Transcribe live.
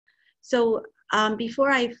So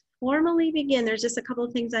before I formally begin, there's just a couple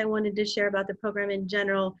of things I wanted to share about the program in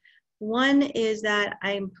general. One is that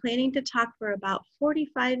I'm planning to talk for about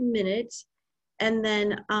 45 minutes, and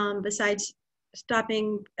then besides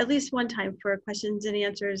stopping at least one time for questions and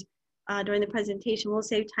answers during the presentation, we'll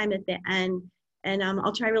save time at the end. And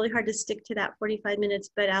I'll try really hard to stick to that 45 minutes,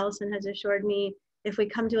 but Allison has assured me if we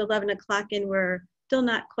come to 11 o'clock and we're still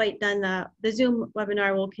not quite done, the Zoom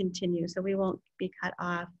webinar will continue, so we won't be cut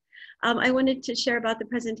off. I wanted to share about the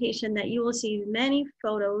presentation that you will see many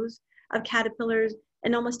photos of caterpillars,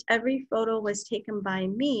 and almost every photo was taken by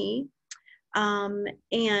me.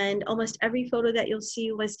 And almost every photo that you'll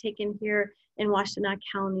see was taken here in Washtenaw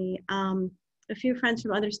County. A few friends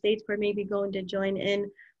from other states were maybe going to join in,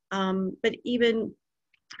 but even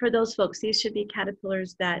for those folks, these should be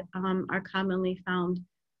caterpillars that are commonly found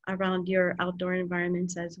around your outdoor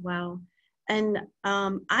environments as well. And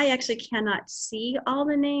I actually cannot see all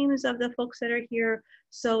the names of the folks that are here.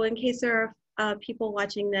 So in case there are people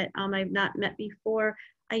watching that I've not met before,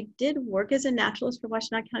 I did work as a naturalist for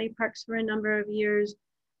Washtenaw County Parks for a number of years.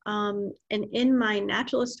 And in my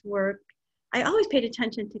naturalist work, I always paid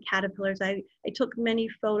attention to caterpillars. I took many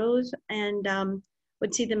photos and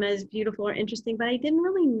would see them as beautiful or interesting, but I didn't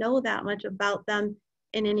really know that much about them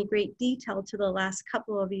in any great detail to the last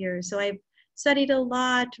couple of years. So I've studied a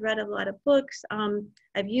lot, read a lot of books.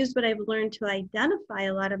 I've used what I've learned to identify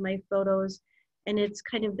a lot of my photos, and it's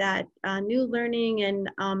kind of that new learning and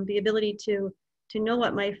the ability to know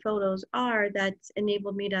what my photos are that's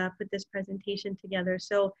enabled me to put this presentation together.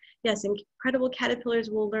 So yes, incredible caterpillars,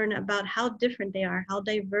 will learn about how different they are, how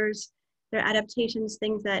diverse their adaptations,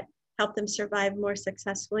 things that help them survive more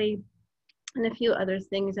successfully, and a few other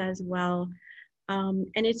things as well.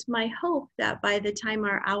 And it's my hope that by the time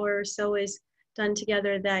our hour or so is done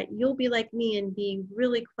together, that you'll be like me and be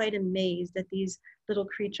really quite amazed at these little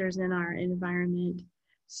creatures in our environment.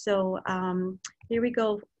 So here we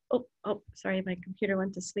go. Oh, sorry, my computer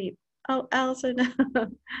went to sleep. Oh, Allison,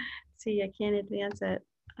 see, I can't advance it.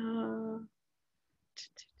 I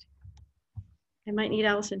might need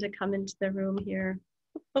Allison to come into the room here.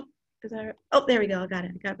 Oh, there we go, I got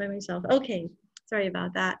it by myself. Okay, sorry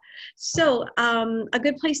about that. So a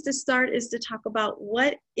good place to start is to talk about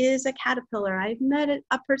what is a caterpillar. I've met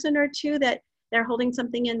a person or two that they're holding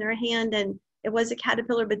something in their hand and it was a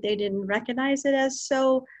caterpillar, but they didn't recognize it as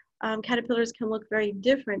so. Caterpillars can look very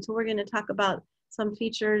different. So we're going to talk about some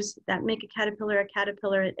features that make a caterpillar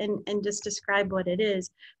and just describe what it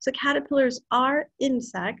is. So caterpillars are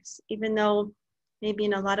insects, even though maybe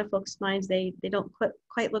in a lot of folks' minds, they don't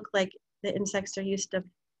quite look like the insects they're used to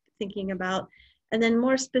thinking about. And then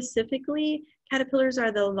more specifically, caterpillars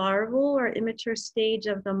are the larval or immature stage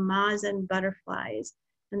of the moths and butterflies.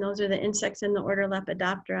 And those are the insects in the order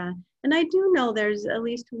Lepidoptera. And I do know there's at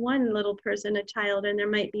least one little person, a child, and there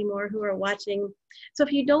might be more who are watching. So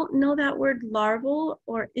if you don't know that word larval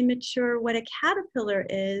or immature, what a caterpillar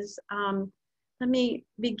is, let me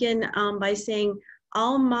begin by saying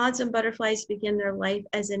all moths and butterflies begin their life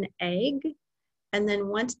as an egg. And then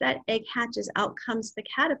once that egg hatches, out comes the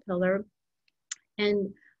caterpillar. And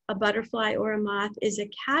a butterfly or a moth is a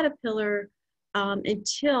caterpillar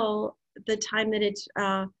until the time that it's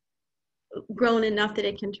grown enough that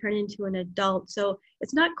it can turn into an adult. So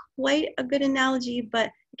it's not quite a good analogy, but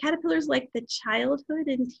the caterpillar is like the childhood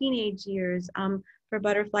and teenage years for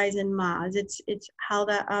butterflies and moths. It's how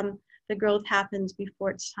the growth happens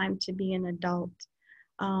before it's time to be an adult.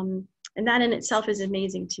 And that in itself is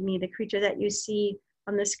amazing to me. The creature that you see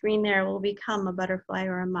on the screen there will become a butterfly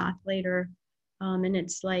or a moth later in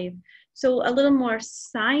its life. So a little more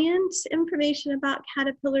science information about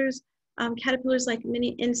caterpillars. Caterpillars, like many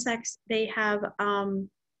insects, they have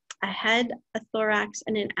a head, a thorax,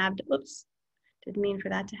 and an abdomen. Oops, didn't mean for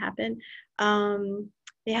that to happen.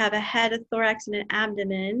 They have a head, a thorax, and an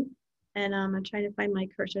abdomen. And I'm trying to find my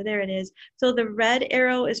cursor. There it is. So the red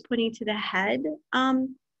arrow is pointing to the head.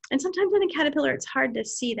 And sometimes in a caterpillar, it's hard to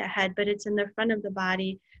see the head, but it's in the front of the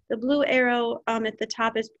body. The blue arrow at the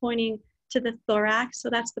top is pointing to the thorax.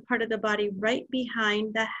 So that's the part of the body right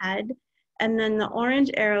behind the head. And then the orange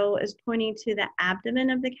arrow is pointing to the abdomen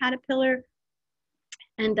of the caterpillar.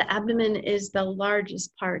 And the abdomen is the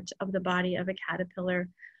largest part of the body of a caterpillar.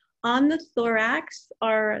 On the thorax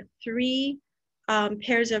are three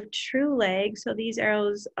pairs of true legs. So these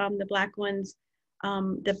arrows, the black ones,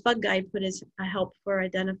 the bug guide put as a help for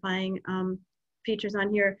identifying features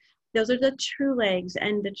on here. Those are the true legs.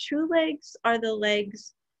 And the true legs are the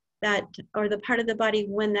legs that, or the part of the body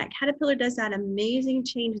when that caterpillar does that amazing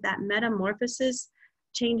change, that metamorphosis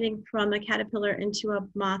changing from a caterpillar into a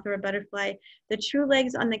moth or a butterfly. The true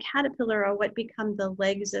legs on the caterpillar are what become the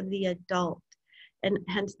legs of the adult, and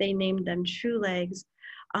hence they named them true legs.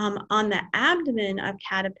 On the abdomen of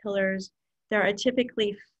caterpillars, there are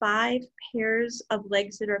typically 5 pairs of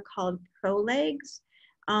legs that are called prolegs,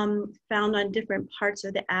 found on different parts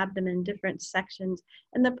of the abdomen, different sections.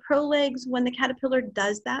 And the prolegs, when the caterpillar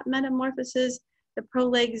does that metamorphosis, the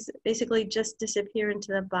prolegs basically just disappear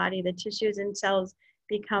into the body. The tissues and cells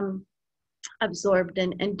become absorbed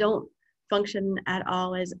and don't function at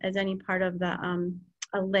all as any part of the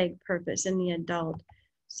a leg purpose in the adult.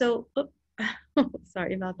 So,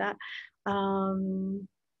 sorry about that.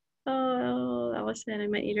 Oh, Allison, I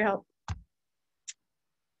might need your help.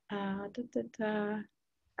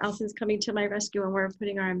 Allison's coming to my rescue and we're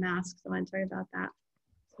putting on masks, so I'm sorry about that.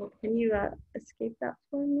 So can you escape that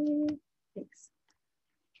for me? Thanks.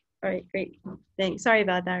 All right, great. Thanks. Sorry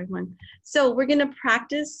about that, everyone. So we're going to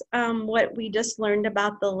practice what we just learned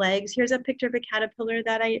about the legs. Here's a picture of a caterpillar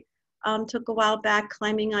that I took a while back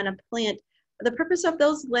climbing on a plant. The purpose of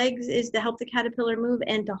those legs is to help the caterpillar move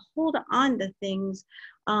and to hold on to things.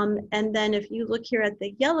 And then if you look here at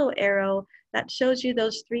the yellow arrow, that shows you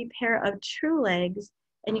those 3 pair of true legs.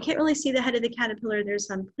 And you can't really see the head of the caterpillar. There's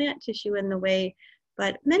some plant tissue in the way,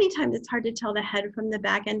 but many times it's hard to tell the head from the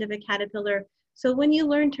back end of a caterpillar. So when you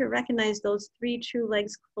learn to recognize those 3 true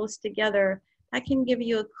legs close together, that can give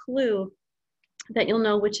you a clue that you'll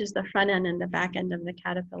know which is the front end and the back end of the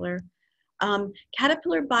caterpillar.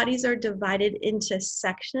 Caterpillar bodies are divided into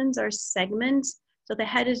sections or segments. So the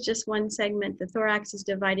head is just one segment, the thorax is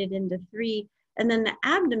divided into 3, and then the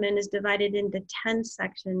abdomen is divided into 10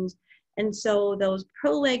 sections. And so those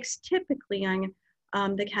prolegs typically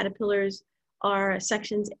on the caterpillars are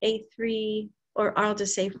sections A3, or I'll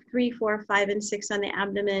just say 3, 4, 5, and 6 on the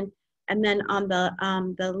abdomen, and then on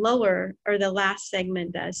the lower or the last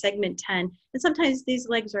segment, segment 10. And sometimes these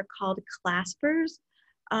legs are called claspers.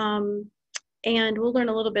 And we'll learn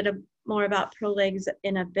a little bit more about prolegs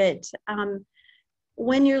in a bit.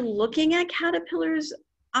 When you're looking at caterpillars,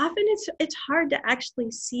 often it's hard to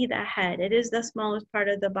actually see the head. It is the smallest part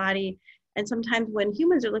of the body. And sometimes when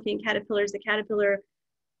humans are looking at caterpillars, the caterpillar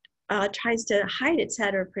tries to hide its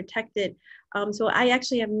head or protect it. So I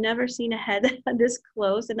actually have never seen a head this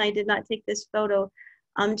close, and I did not take this photo.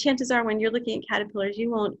 Chances are when you're looking at caterpillars,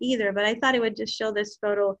 you won't either, but I thought I would just show this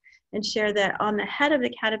photo and share that on the head of the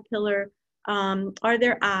caterpillar are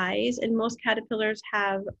their eyes, and most caterpillars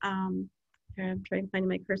have, here I'm trying to find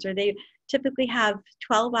my cursor, they typically have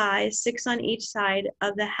 12 eyes, 6 on each side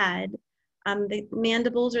of the head. The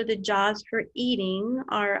mandibles or the jaws for eating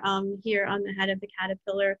are here on the head of the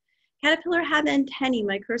caterpillar. Caterpillar have antennae.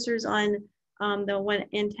 My cursor's on the one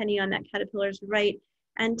antennae on that caterpillar's right.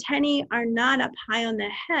 Antennae are not up high on the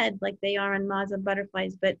head like they are on moths and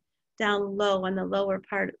butterflies, but down low on the lower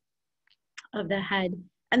part of the head.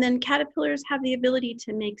 And then caterpillars have the ability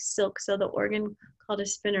to make silk. So the organ called a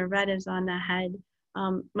spinneret is on the head,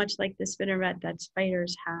 much like the spinneret that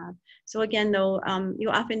spiders have. So again, though, you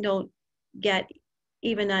often don't get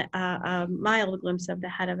even a mild glimpse of the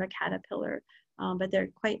head of a caterpillar, but they're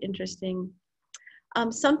quite interesting.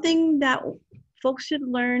 Something that folks should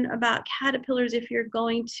learn about caterpillars if you're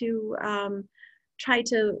going to try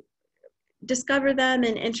to discover them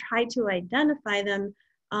and try to identify them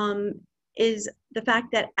is the fact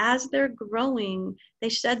that as they're growing, they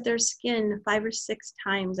shed their skin 5 or 6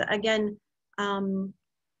 times. Again,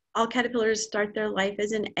 all caterpillars start their life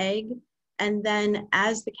as an egg, and then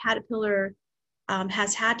as the caterpillar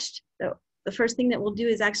has hatched, the first thing that we'll do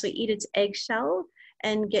is actually eat its eggshell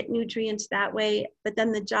and get nutrients that way. But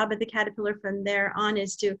then the job of the caterpillar from there on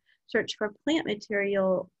is to search for plant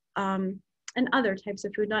material and other types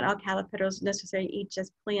of food. Not all caterpillars necessarily eat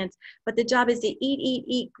just plants, but the job is to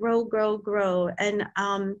eat, grow, grow, grow. And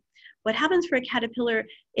what happens for a caterpillar,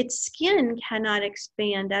 its skin cannot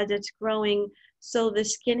expand as it's growing. So the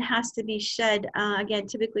skin has to be shed, again,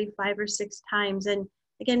 typically 5 or 6 times. And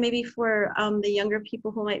again, maybe for the younger people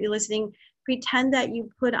who might be listening, pretend that you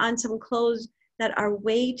put on some clothes that are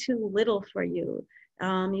way too little for you.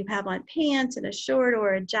 You have on pants and a short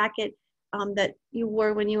or a jacket that you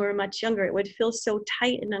wore when you were much younger. It would feel so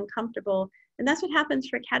tight and uncomfortable. And that's what happens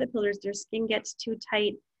for caterpillars. Their skin gets too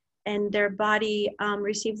tight and their body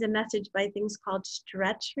receives a message by things called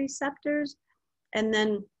stretch receptors. And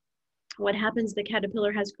then what happens, the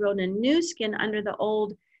caterpillar has grown a new skin under the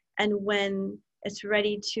old, and when it's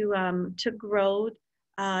ready to grow,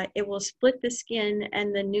 it will split the skin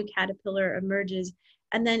and the new caterpillar emerges.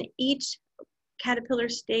 And then each caterpillar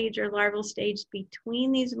stage or larval stage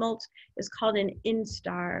between these molts is called an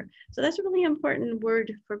instar. So that's a really important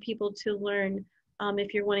word for people to learn.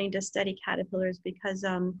 if you're wanting to study caterpillars, because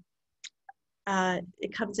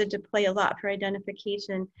it comes into play a lot for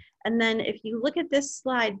identification. And then if you look at this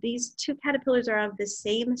slide, these two caterpillars are of the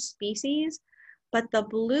same species, but the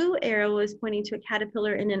blue arrow is pointing to a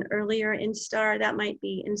caterpillar in an earlier instar. That might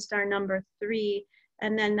be instar number 3.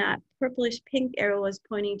 And then that purplish pink arrow is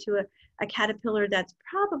pointing to a caterpillar that's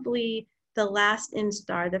probably the last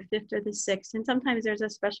instar, the 5th or the 6th. And sometimes there's a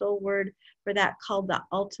special word for that called the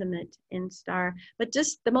ultimate instar. But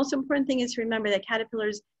just the most important thing is to remember that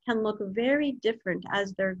caterpillars can look very different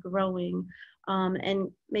as they're growing and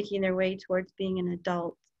making their way towards being an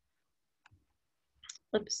adult.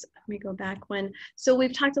 Oops, let me go back one. So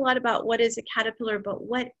we've talked a lot about what is a caterpillar, but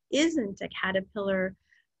what isn't a caterpillar?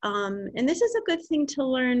 And this is a good thing to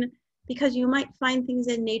learn, because you might find things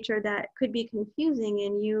in nature that could be confusing,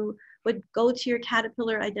 and you would go to your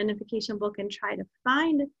caterpillar identification book and try to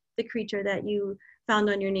find the creature that you found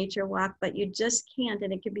on your nature walk, but you just can't,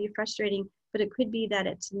 and it can be frustrating, but it could be that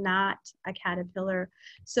it's not a caterpillar.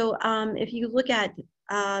 So if you look at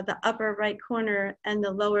the upper right corner and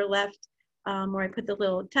the lower left, where I put the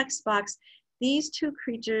little text box, these two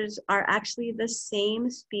creatures are actually the same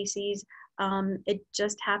species. It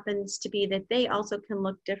just happens to be that they also can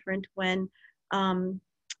look different when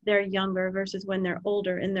they're younger versus when they're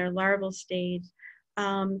older in their larval stage.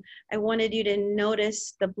 I wanted you to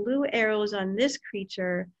notice the blue arrows on this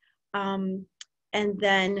creature, and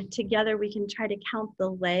then together we can try to count the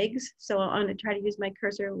legs. So I'm going to try to use my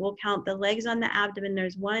cursor. We'll count the legs on the abdomen.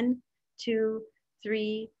 There's 1, 2,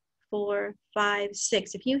 3, 4, 5,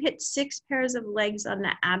 6. If you hit 6 pairs of legs on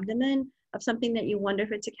the abdomen of something that you wonder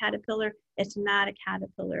if it's a caterpillar, it's not a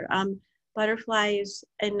caterpillar. Butterflies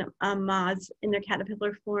and moths in their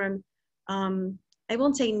caterpillar form, I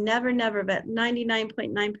won't say never, never, but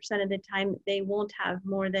 99.9% of the time, they won't have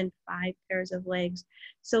more than 5 pairs of legs.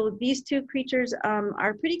 So these two creatures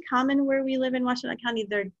are pretty common where we live in Washington County.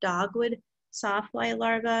 They're dogwood sawfly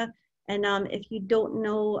larvae. And if you don't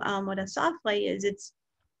know what a sawfly is, it's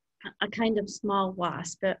a kind of small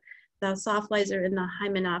wasp. The sawflies are in the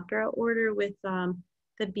Hymenoptera order with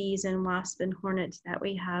the bees and wasps and hornets that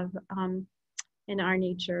we have in our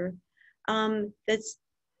nature. This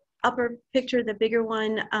upper picture, the bigger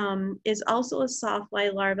one, is also a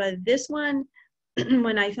sawfly larva. This one,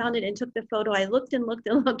 when I found it and took the photo, I looked and looked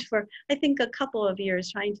and looked for, I think, a couple of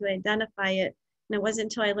years trying to identify it. And it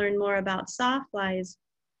wasn't until I learned more about sawflies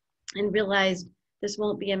and realized this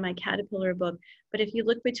won't be in my caterpillar book. But if you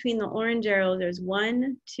look between the orange arrows, there's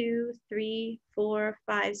 1, 2, 3, 4,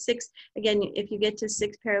 5, 6. Again, if you get to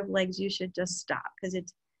 6 pair of legs, you should just stop, because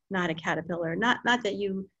it's not a caterpillar. Not that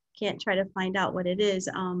you can't try to find out what it is,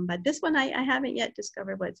 but this one I haven't yet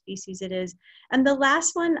discovered what species it is. And the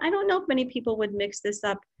last one, I don't know if many people would mix this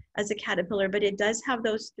up as a caterpillar, but it does have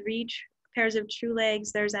those 3 pairs of true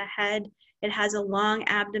legs. There's a head. It has a long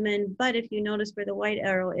abdomen, but if you notice where the white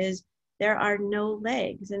arrow is, there are no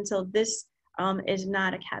legs. And so this is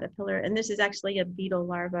not a caterpillar, and this is actually a beetle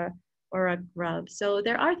larva or a grub. So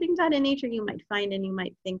there are things out in nature you might find and you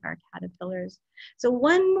might think are caterpillars. So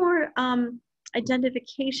one more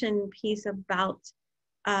identification piece about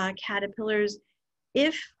caterpillars.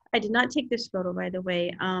 If I did not take this photo, by the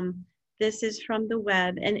way, this is from the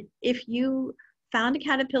web, and if you found a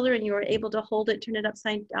caterpillar and you were able to hold it, turn it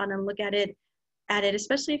upside down and look at it,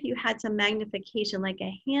 especially if you had some magnification like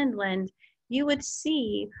a hand lens, you would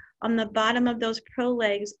see on the bottom of those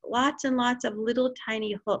prolegs lots and lots of little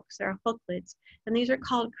tiny hooks or hooklets, and these are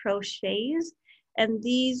called crochets. And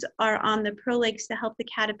these are on the prolegs to help the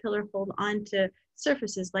caterpillar hold on to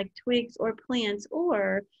surfaces like twigs or plants.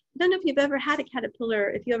 Or I don't know if you've ever had a caterpillar,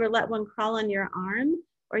 if you ever let one crawl on your arm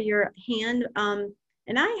or your hand.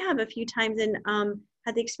 And I have a few times, and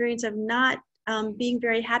had the experience of not being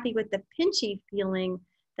very happy with the pinchy feeling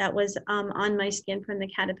that was on my skin from the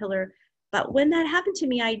caterpillar. But when that happened to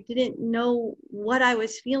me, I didn't know what I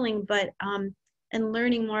was feeling, but in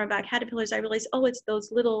learning more about caterpillars, I realized, oh, it's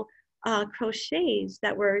those little crochets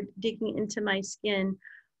that were digging into my skin.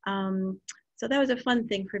 So that was a fun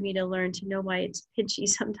thing for me to learn, to know why it's pinchy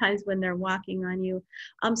sometimes when they're walking on you.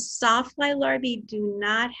 Sawfly larvae do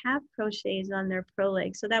not have crochets on their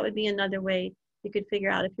prolegs. So that would be another way you could figure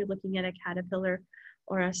out if you're looking at a caterpillar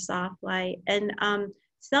or a sawfly. And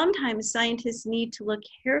sometimes scientists need to look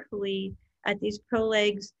carefully at these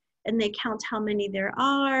prolegs, and they count how many there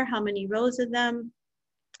are, how many rows of them,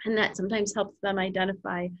 and that sometimes helps them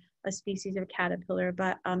identify a species of caterpillar.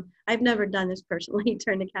 But I've never done this personally,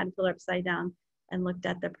 turned a caterpillar upside down and looked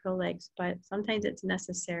at the prolegs, but sometimes it's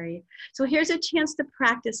necessary. So here's a chance to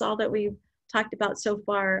practice all that we've talked about so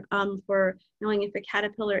far for knowing if a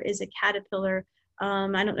caterpillar is a caterpillar.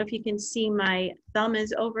 I don't know if you can see my thumb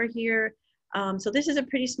is over here. So this is a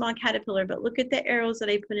pretty small caterpillar, but look at the arrows that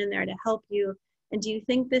I put in there to help you. And do you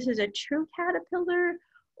think this is a true caterpillar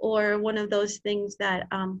or one of those things that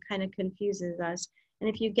kind of confuses us? And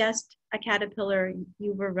if you guessed a caterpillar,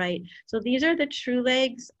 you were right. So these are the true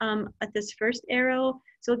legs at this first arrow.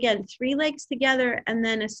 So again, 3 legs together and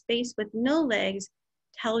then a space with no legs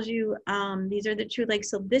tells you these are the true legs.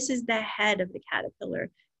 So this is the head of the caterpillar.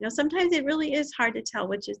 You know, sometimes it really is hard to tell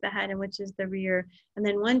which is the head and which is the rear. And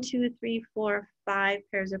then 1, 2, 3, 4, 5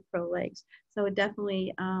 pairs of pro legs. So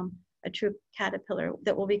definitely a true caterpillar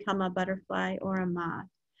that will become a butterfly or a moth.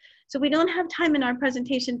 So we don't have time in our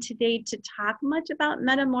presentation today to talk much about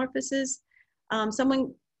metamorphosis.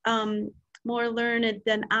 Someone more learned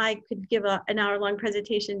than I could give an hour-long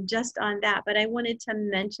presentation just on that, but I wanted to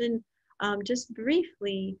mention just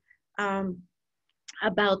briefly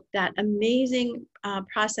about that amazing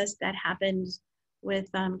process that happens with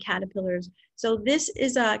caterpillars. So this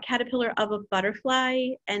is a caterpillar of a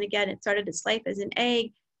butterfly, and again, it started its life as an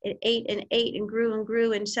egg. It ate and ate and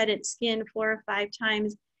grew and shed its skin 4 or 5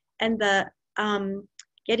 times. And the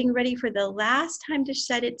getting ready for the last time to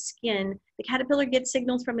shed its skin, the caterpillar gets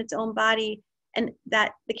signals from its own body, and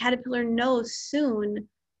that the caterpillar knows soon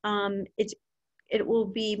it will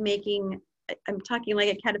be making, I'm talking like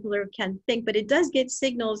a caterpillar can think, but it does get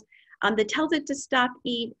signals that tells it to stop,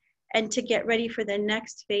 eat, and to get ready for the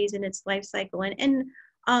next phase in its life cycle. And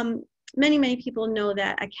many people know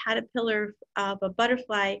that a caterpillar of a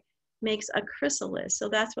butterfly makes a chrysalis. So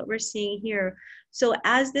that's what we're seeing here. So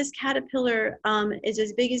as this caterpillar is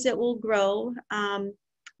as big as it will grow,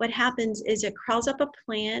 what happens is it crawls up a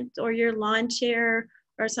plant or your lawn chair,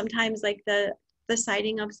 or sometimes like the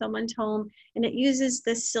siding of someone's home, and it uses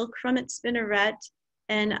the silk from its spinneret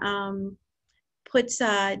and puts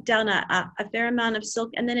down a fair amount of silk,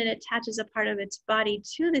 and then it attaches a part of its body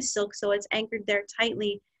to the silk so it's anchored there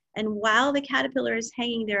tightly. And while the caterpillar is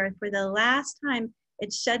hanging there, for the last time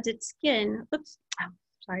it sheds its skin, oops, oh,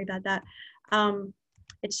 sorry about that.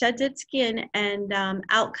 It sheds its skin and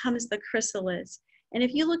out comes the chrysalis. And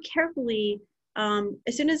if you look carefully,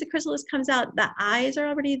 as soon as the chrysalis comes out, the eyes are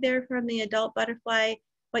already there from the adult butterfly.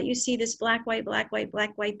 What you see, this black, white, black, white,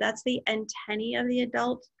 black, white, that's the antennae of the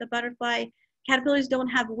adult, the butterfly. Caterpillars don't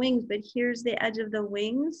have wings, but here's the edge of the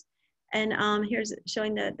wings. And here's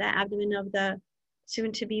showing the abdomen of the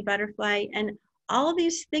soon-to-be butterfly. And all of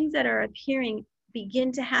these things that are appearing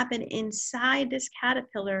begin to happen inside this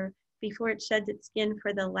caterpillar before it sheds its skin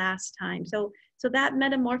for the last time. So that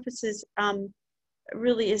metamorphosis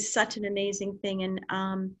really is such an amazing thing. And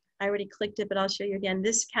I already clicked it, but I'll show you again.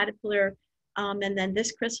 This caterpillar and then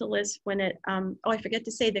this chrysalis, when it, oh, I forget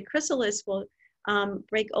to say, the chrysalis will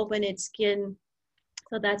break open its skin.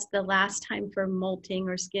 So that's the last time for molting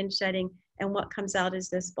or skin shedding. And what comes out is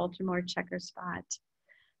this Baltimore checker spot.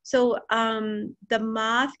 So the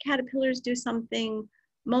moth caterpillars do something,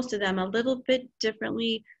 most of them, a little bit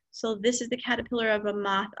differently. So this is the caterpillar of a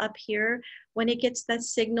moth up here. When it gets the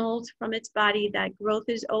signals from its body that growth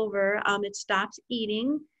is over, it stops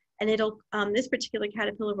eating, and it'll, this particular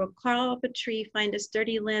caterpillar will crawl up a tree, find a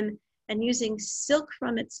sturdy limb, and using silk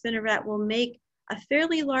from its spinneret will make a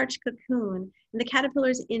fairly large cocoon. And the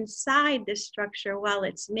caterpillar's inside this structure while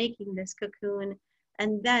it's making this cocoon.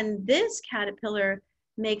 And then this caterpillar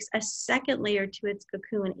makes a second layer to its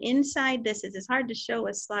cocoon. Inside this, it's hard to show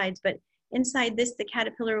with slides, but inside this, the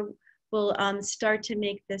caterpillar will start to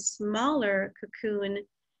make this smaller cocoon.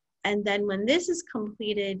 And then when this is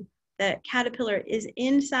completed, the caterpillar is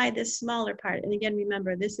inside this smaller part. And again,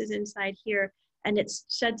 remember, this is inside here, and it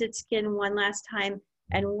sheds its skin one last time.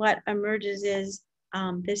 And what emerges is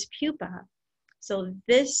this pupa. So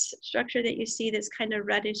this structure that you see that's kind of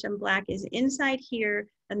reddish and black is inside here,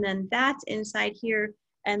 and then that's inside here.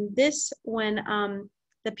 And this, when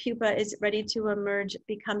the pupa is ready to emerge,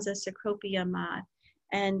 becomes a Cecropia moth.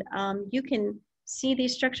 And you can see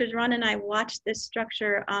these structures. Ron and I watched this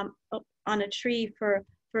structure on a tree for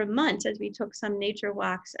months as we took some nature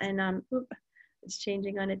walks, and it's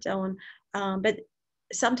changing on its own. But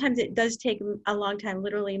sometimes it does take a long time,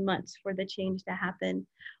 literally months, for the change to happen.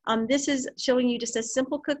 This is showing you just a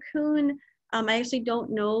simple cocoon. I actually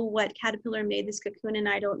don't know what caterpillar made this cocoon, and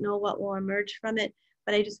I don't know what will emerge from it,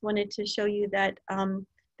 but I just wanted to show you that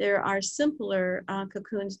there are simpler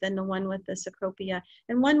cocoons than the one with the Cecropia.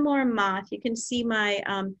 And one more moth. You can see my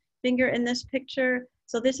finger in this picture.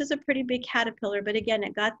 So this is a pretty big caterpillar, but again,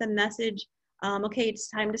 it got the message, okay, it's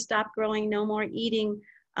time to stop growing, no more eating.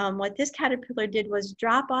 What this caterpillar did was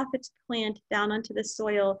drop off its plant down onto the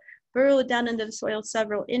soil, burrow down into the soil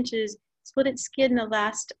several inches, split its skin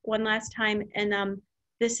one last time, and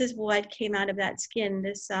this is what came out of that skin,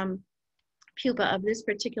 this pupa of this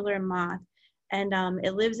particular moth. And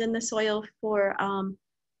it lives in the soil for,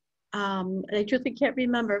 I truly can't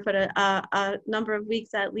remember, but a number of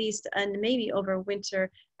weeks at least, and maybe over winter.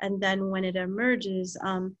 And then when it emerges,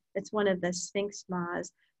 it's one of the sphinx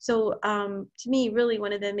moths. So to me, really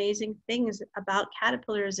one of the amazing things about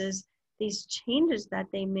caterpillars is these changes that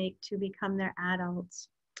they make to become their adults.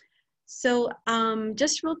 So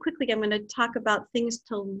just real quickly, I'm going to talk about things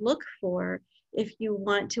to look for if you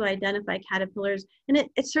want to identify caterpillars. And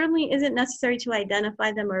it certainly isn't necessary to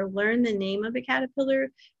identify them or learn the name of a caterpillar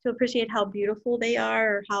to appreciate how beautiful they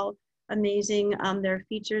are or how amazing their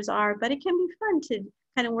features are. But it can be fun to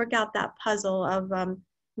kind of work out that puzzle of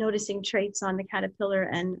noticing traits on the caterpillar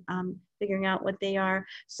and figuring out what they are.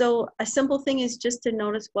 So a simple thing is just to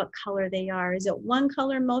notice what color they are. Is it one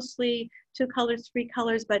color mostly, two colors, three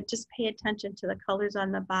colors, but just pay attention to the colors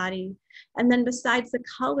on the body. And then besides the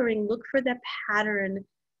coloring, look for the pattern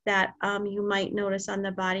that you might notice on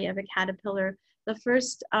the body of a caterpillar. The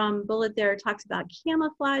first bullet there talks about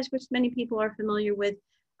camouflage, which many people are familiar with.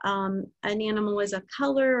 An animal is a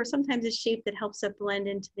color or sometimes a shape that helps it blend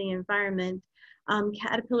into the environment.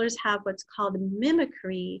 Caterpillars have what's called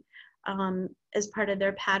mimicry as part of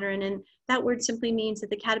their pattern. And that word simply means that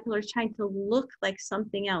the caterpillar is trying to look like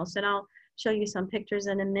something else. And I'll show you some pictures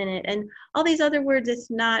in a minute. And all these other words, it's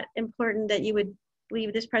not important that you would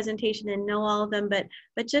leave this presentation and know all of them, but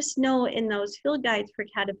just know in those field guides for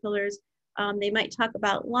caterpillars, they might talk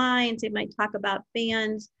about lines, they might talk about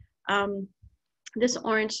bands. This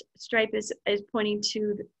orange stripe is pointing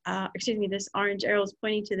to, this orange arrow is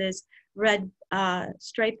pointing to this red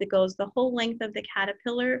stripe that goes the whole length of the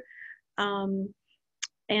caterpillar.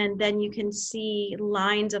 And then you can see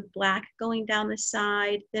lines of black going down the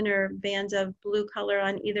side, thinner bands of blue color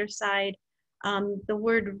on either side. The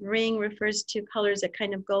word ring refers to colors that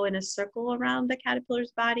kind of go in a circle around the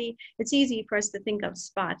caterpillar's body. It's easy for us to think of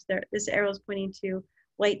spots. This arrow is pointing to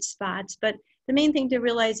white spots, but the main thing to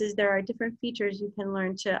realize is there are different features you can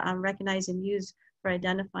learn to recognize and use for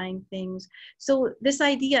identifying things. So this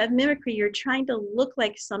idea of mimicry, you're trying to look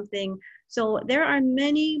like something. So there are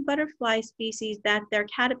many butterfly species that their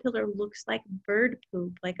caterpillar looks like bird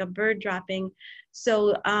poop, like a bird dropping.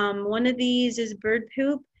 So one of these is bird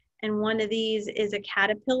poop, and one of these is a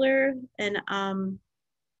caterpillar. And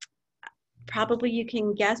probably you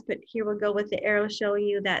can guess, but here we'll go with the arrow showing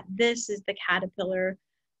you that this is the caterpillar.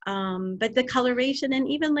 But the coloration and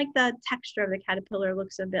even like the texture of the caterpillar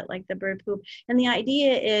looks a bit like the bird poop. And the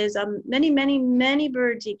idea is many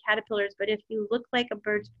birds eat caterpillars, but if you look like a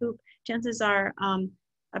bird's poop, chances are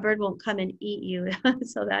a bird won't come and eat you.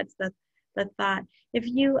 So that's the thought. If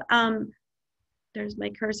you, there's my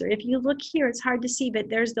cursor. If you look here, it's hard to see, but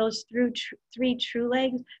there's those three true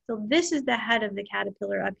legs. So this is the head of the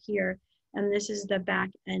caterpillar up here, and this is the back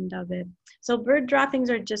end of it. So bird droppings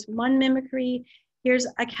are just one mimicry. Here's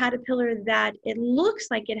a caterpillar that it looks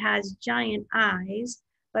like it has giant eyes,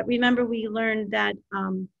 but remember we learned that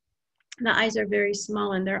the eyes are very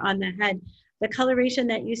small and they're on the head. The coloration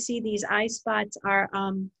that you see, these eye spots are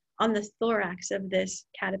on the thorax of this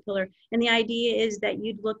caterpillar. And the idea is that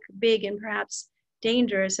you'd look big and perhaps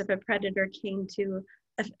dangerous if a predator came to,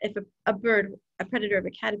 if a predator of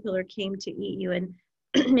a caterpillar came to eat you, and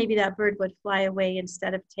maybe that bird would fly away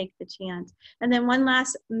instead of take the chance. And then one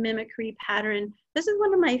last mimicry pattern. This is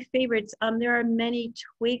one of my favorites. There are many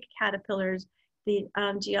twig caterpillars, the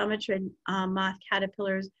geometrid moth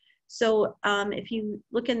caterpillars. So if you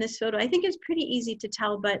look in this photo, I think it's pretty easy to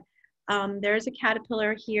tell, but there's a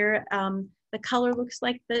caterpillar here. The color looks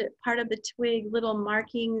like the part of the twig, little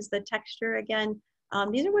markings, the texture again.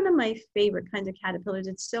 These are one of my favorite kinds of caterpillars.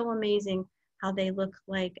 It's so amazing how they look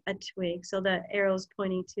like a twig. So the arrow's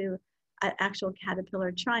pointing to an actual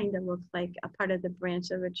caterpillar trying to look like a part of the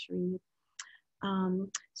branch of a tree.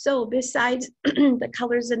 So besides the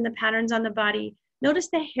colors and the patterns on the body, notice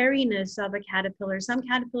the hairiness of a caterpillar. Some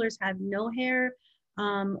caterpillars have no hair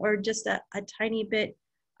or just a tiny bit.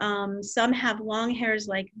 Some have long hairs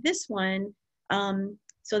like this one.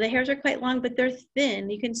 So the hairs are quite long, but they're thin.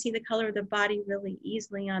 You can see the color of the body really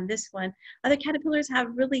easily on this one. Other caterpillars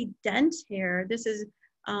have really dense hair. This is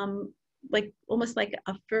like almost like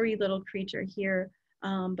a furry little creature here,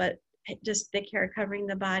 but just thick hair covering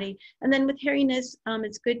the body. And then with hairiness,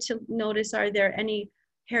 it's good to notice, are there any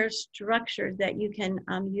hair structures that you can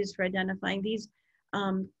use for identifying? These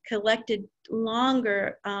collected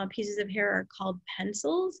longer pieces of hair are called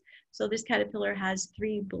pencils. So this caterpillar has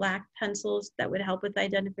 3 black pencils that would help with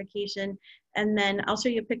identification. And then I'll show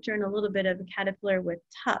you a picture in a little bit of a caterpillar with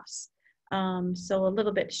tufts. So a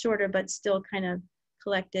little bit shorter, but still kind of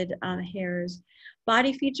collected hairs.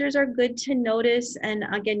 Body features are good to notice, and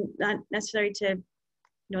again, not necessary to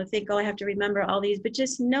think, oh, I have to remember all these, but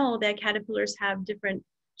just know that caterpillars have different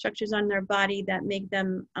structures on their body that make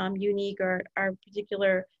them unique or are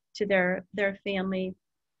particular to their family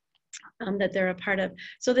that they're a part of.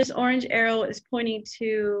 So this orange arrow is pointing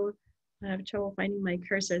to, I have trouble finding my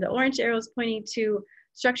cursor. The orange arrow is pointing to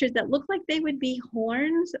structures that look like they would be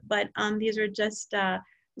horns, but these are just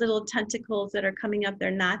little tentacles that are coming up.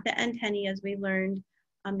 They're not the antennae, as we learned.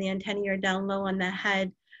 The antennae are down low on the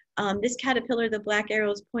head. This caterpillar, the black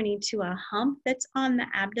arrow, is pointing to a hump that's on the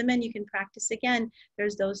abdomen. You can practice again.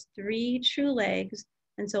 There's those 3 true legs.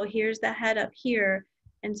 And so here's the head up here.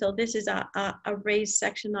 And so this is a raised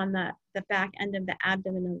section on the back end of the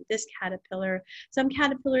abdomen of this caterpillar. Some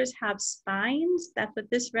caterpillars have spines. That's what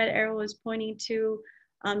this red arrow is pointing to.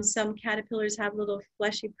 Some caterpillars have little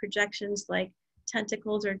fleshy projections like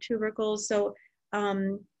tentacles or tubercles. So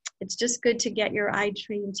it's just good to get your eye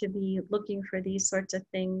trained to be looking for these sorts of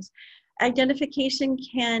things. Identification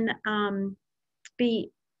can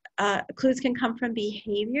be, clues can come from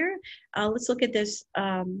behavior. Let's look at this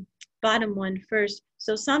bottom one first.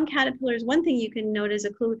 So some caterpillars, one thing you can note as a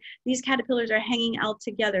clue, these caterpillars are hanging out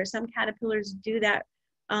together. Some caterpillars do that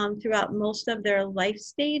throughout most of their life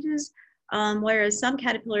stages, whereas some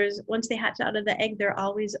caterpillars, once they hatch out of the egg, they're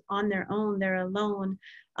always on their own, they're alone.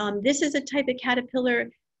 This is a type of caterpillar,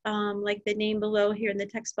 like the name below here in the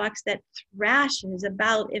text box, that thrashes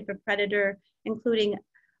about if a predator, including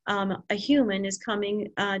a human, is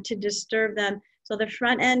coming to disturb them. So the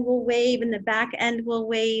front end will wave and the back end will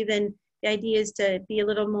wave, and the idea is to be a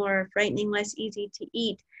little more frightening, less easy to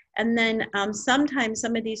eat. And then sometimes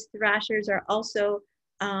some of these thrashers are also,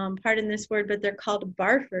 pardon this word, but they're called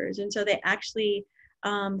barfers. And so they actually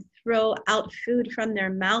throw out food from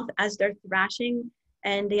their mouth as they're thrashing.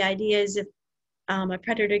 And the idea is if a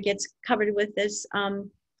predator gets covered with this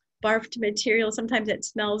barfed material, sometimes it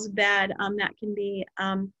smells bad, that can be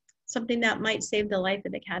something that might save the life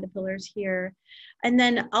of the caterpillars here. And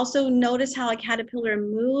then also notice how a caterpillar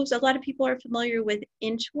moves. A lot of people are familiar with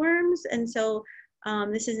inchworms, and so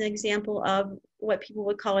this is an example of what people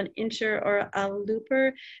would call an incher or a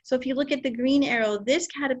looper. So if you look at the green arrow, this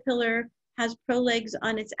caterpillar has prolegs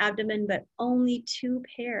on its abdomen, but only 2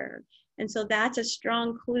 pair. And so that's a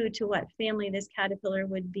strong clue to what family this caterpillar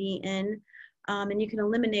would be in. And you can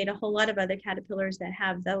eliminate a whole lot of other caterpillars that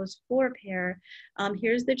have those 4 pair.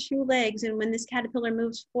 Here's the true legs, and when this caterpillar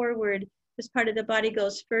moves forward, this part of the body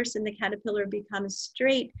goes first and the caterpillar becomes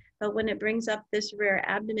straight, but when it brings up this rear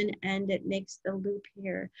abdomen end, it makes the loop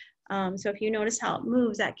here. So if you notice how it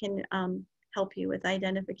moves, that can help you with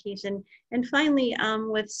identification. And finally,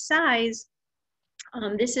 with size,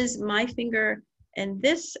 this is my finger and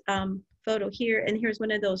this photo here, and here's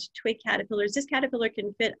one of those twig caterpillars. This caterpillar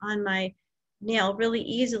can fit on my nail really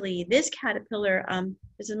easily. This caterpillar,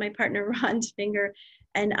 this is my partner Ron's finger,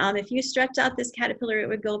 and if you stretch out this caterpillar, it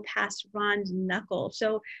would go past Ron's knuckle.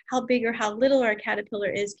 So how big or how little our caterpillar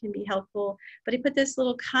is can be helpful. But I put this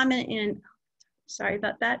little comment in, sorry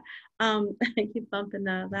about that. I keep bumping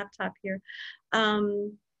the laptop here.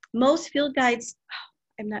 Most field guides,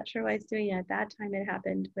 I'm not sure why it's doing it. At that time it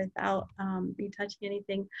happened without me touching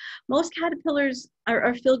anything. Most caterpillars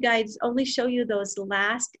or field guides only show you those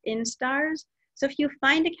last instars. So if you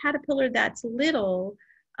find a caterpillar that's little,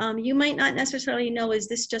 you might not necessarily know, is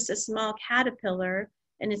this just a small caterpillar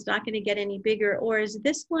and it's not going to get any bigger, or is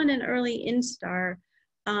this one an early instar?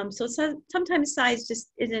 So sometimes size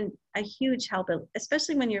just isn't a huge help,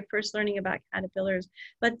 especially when you're first learning about caterpillars.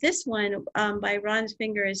 But this one by Ron's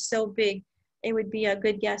finger is so big, it would be a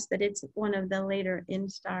good guess that it's one of the later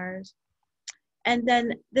instars. And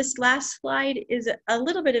then this last slide is a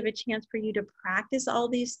little bit of a chance for you to practice all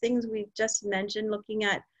these things we've just mentioned, looking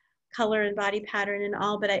at color and body pattern and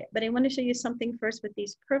all, but I want to show you something first with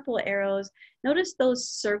these purple arrows. Notice those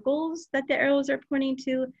circles that the arrows are pointing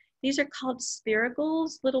to. These are called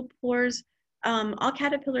spiracles, little pores. All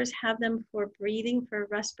caterpillars have them for breathing, for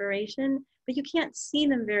respiration, but you can't see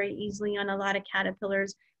them very easily on a lot of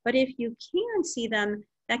caterpillars. But if you can see them,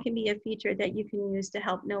 that can be a feature that you can use to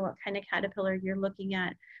help know what kind of caterpillar you're looking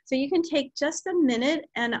at. So you can take just a minute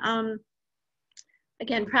and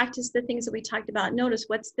again, practice the things that we talked about. Notice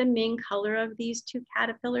what's the main color of these 2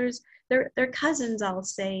 caterpillars. They're cousins, I'll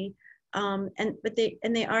say, and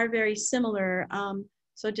they are very similar.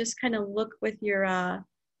 So just kind of look with your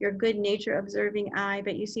good nature observing eye,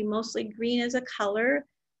 but you see mostly green as a color.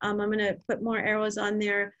 I'm gonna put more arrows on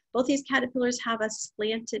there. Both these caterpillars have a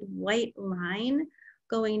slanted white line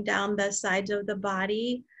going down the sides of the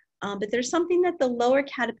body, but there's something that the lower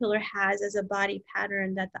caterpillar has as a body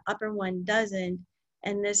pattern that the upper one doesn't.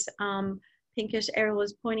 and this pinkish arrow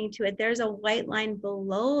is pointing to it. There's a white line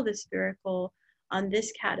below the spherical on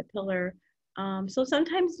this caterpillar. So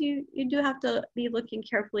sometimes you do have to be looking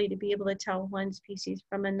carefully to be able to tell one species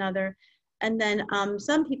from another. And then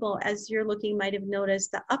some people, as you're looking, might have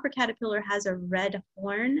noticed the upper caterpillar has a red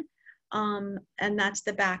horn, and that's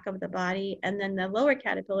the back of the body. And then the lower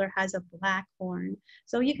caterpillar has a black horn.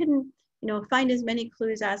 So you can, find as many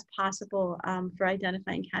clues as possible for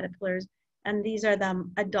identifying caterpillars. And these are the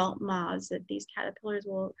adult moths that these caterpillars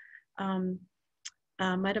will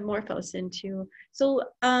metamorphose into. So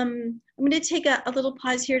I'm going to take a little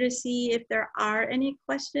pause here to see if there are any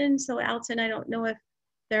questions. So Alton, I don't know if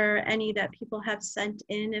there are any that people have sent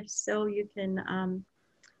in. If so, you can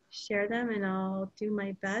share them and I'll do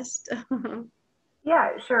my best.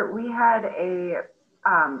 Yeah, sure. We had a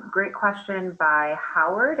great question by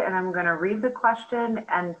Howard, and I'm going to read the question.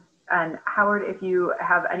 And Howard, if you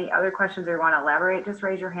have any other questions or want to elaborate, just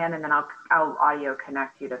raise your hand and then I'll audio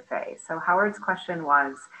connect you to Faye. So Howard's question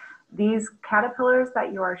was, these caterpillars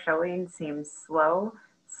that you are showing seem slow,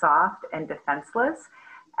 soft, and defenseless,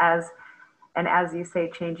 as you say,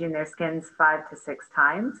 changing their skins 5 to 6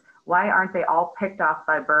 times. Why aren't they all picked off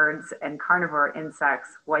by birds and carnivore insects,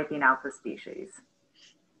 wiping out the species?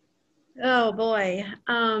 Oh boy.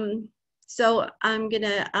 So I'm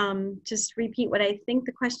gonna just repeat what I think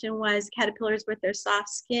the question was. Caterpillars with their soft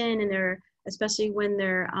skin, and especially when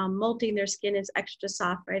they're molting, their skin is extra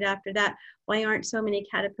soft right after that. Why aren't so many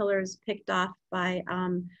caterpillars picked off by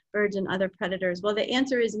birds and other predators? Well, the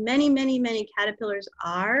answer is many, many, many caterpillars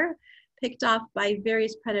are picked off by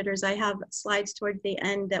various predators. I have slides towards the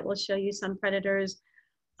end that will show you some predators.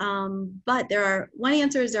 But one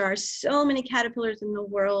answer is there are so many caterpillars in the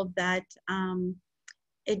world that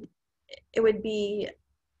it would be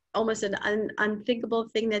almost an unthinkable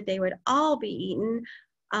thing that they would all be eaten.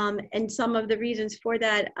 And some of the reasons for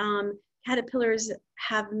that, caterpillars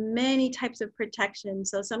have many types of protection.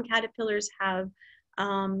 So some caterpillars have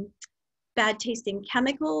bad tasting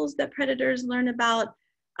chemicals that predators learn about.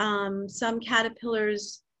 Some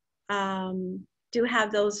caterpillars do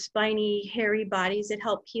have those spiny, hairy bodies that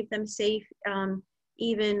help keep them safe,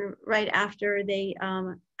 even right after they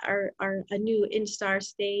are a new instar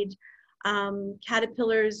stage.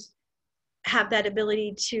 Caterpillars have that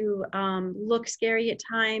ability to look scary at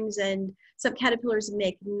times, and some caterpillars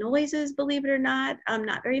make noises, believe it or not.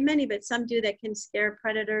 Not very many, but some do, that can scare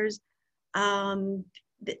predators.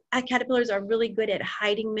 Caterpillars are really good at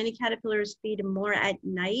hiding. Many caterpillars feed more at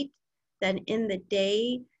night than in the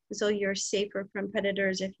day, so you're safer from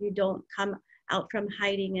predators if you don't come out from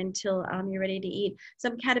hiding until you're ready to eat.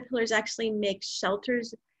 Some caterpillars actually make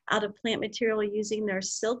shelters out of plant material using their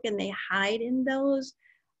silk, and they hide in those.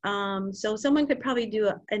 So someone could probably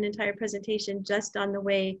do an entire presentation just on the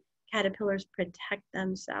way caterpillars protect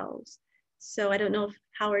themselves. So I don't know if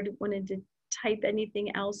Howard wanted to type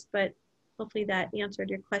anything else, but hopefully that answered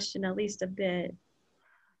your question at least a bit.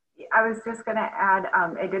 I was just going to add,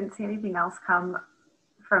 I didn't see anything else come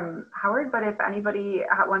from Howard, but if anybody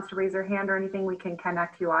wants to raise their hand or anything, we can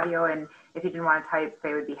connect you audio. And if you didn't want to type,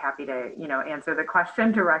 they would be happy to, answer the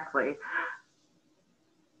question directly.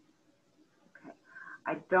 Okay.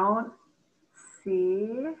 I don't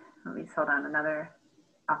see, let me hold on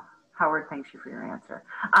Howard, thanks you for your answer.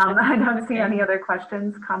 I don't see any other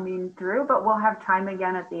questions coming through, but we'll have time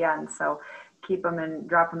again at the end. So keep them and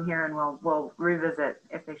drop them here and we'll revisit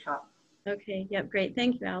if they show up. Okay, yep, great.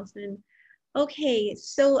 Thank you, Allison. Okay,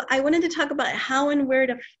 so I wanted to talk about how and where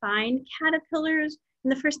to find caterpillars.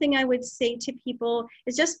 And the first thing I would say to people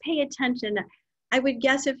is just pay attention. I would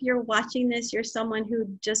guess if you're watching this, you're someone who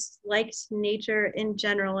just likes nature in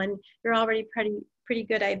general, and you're already pretty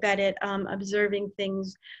good, I bet, at observing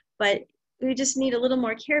things. But we just need a little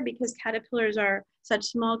more care because caterpillars are such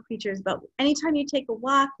small creatures. But anytime you take a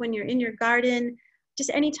walk, when you're in your garden,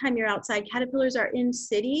 just anytime you're outside, caterpillars are in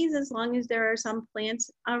cities as long as there are some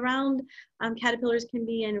plants around. Caterpillars can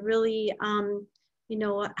be in really,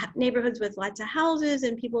 neighborhoods with lots of houses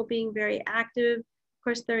and people being very active. Of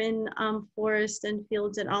course, they're in forests and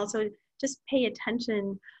fields, and also just pay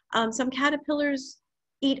attention. Some caterpillars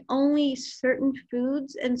eat only certain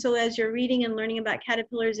foods. And so as you're reading and learning about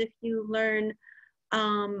caterpillars, if you learn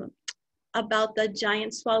about the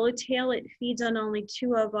giant swallowtail, it feeds on only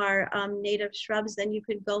 2 of our native shrubs, then you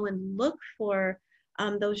could go and look for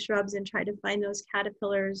those shrubs and try to find those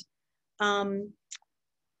caterpillars.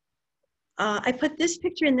 I put this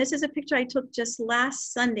picture in. This is a picture I took just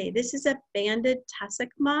last Sunday. This is a banded tussock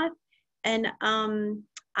moth. And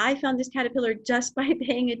I found this caterpillar just by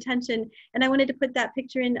paying attention, and I wanted to put that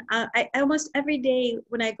picture in. I almost every day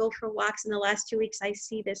when I go for walks in the last 2 weeks, I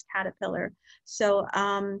see this caterpillar. So,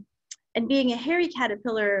 and being a hairy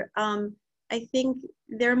caterpillar, I think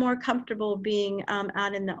they're more comfortable being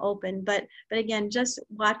out in the open. But again, just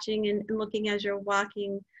watching and looking as you're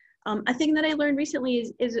walking. A thing that I learned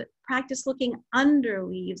recently is practice looking under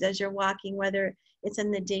leaves as you're walking, whether it's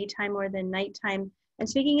in the daytime or the nighttime. And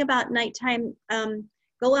speaking about nighttime,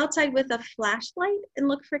 go outside with a flashlight and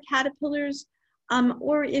look for caterpillars.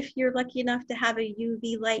 Or if you're lucky enough to have a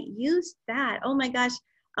UV light, use that. Oh my gosh,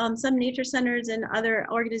 some nature centers and other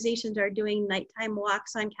organizations are doing nighttime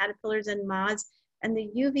walks on caterpillars and moths, and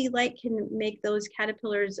the UV light can make those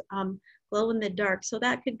caterpillars glow in the dark. So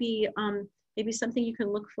that could be maybe something you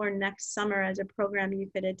can look for next summer as a program you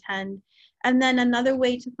could attend. And then another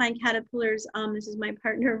way to find caterpillars, this is my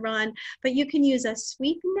partner Ron, but you can use a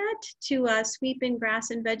sweep net to sweep in grass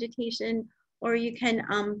and vegetation, or you can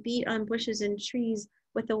beat on bushes and trees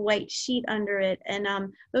with a white sheet under it. And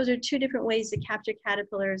those are two different ways to capture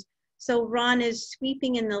caterpillars. So Ron is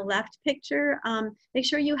sweeping in the left picture. Make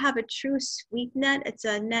sure you have a true sweep net. It's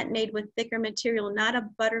a net made with thicker material, not a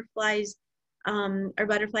butterflies or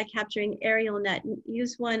butterfly capturing aerial net.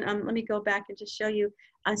 Use one, let me go back and just show you.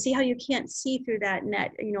 See how you can't see through that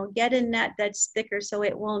net. You know, get a net that's thicker so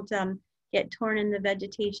it won't get torn in the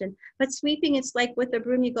vegetation. But sweeping, it's like with a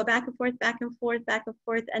broom, you go back and forth, back and forth, back and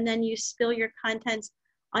forth, and then you spill your contents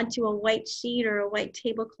onto a white sheet or a white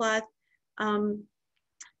tablecloth.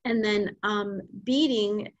 And then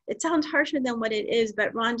beating, it sounds harsher than what it is,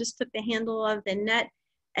 but Ron just took the handle of the net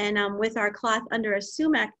and with our cloth under a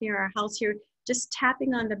sumac near our house here, just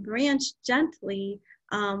tapping on the branch gently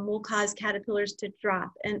will cause caterpillars to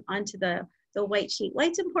drop and onto the white sheet.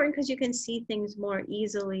 White's important because you can see things more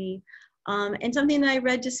easily. And something that I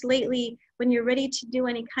read just lately, when you're ready to do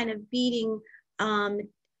any kind of beating,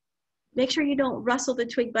 make sure you don't rustle the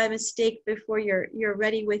twig by mistake before you're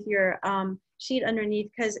ready with your sheet underneath,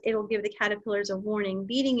 because it'll give the caterpillars a warning.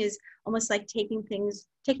 Beating is almost like taking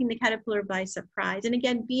the caterpillar by surprise. And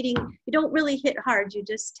again, beating, you don't really hit hard, you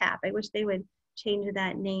just tap. I wish they would change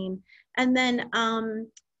that name. And then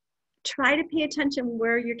try to pay attention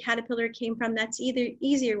where your caterpillar came from. That's either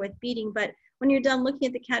easier with beating, but when you're done looking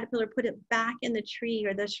at the caterpillar, put it back in the tree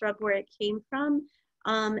or the shrub where it came from.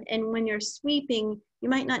 And when you're sweeping, you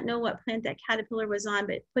might not know what plant that caterpillar was on,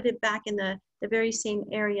 but put it back in the very same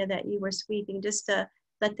area that you were sweeping, just to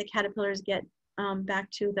let the caterpillars get back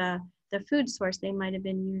to the food source they might have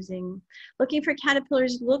been using. Looking for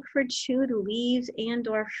caterpillars, look for chewed leaves and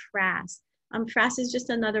or frass. Frass is just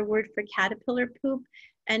another word for caterpillar poop.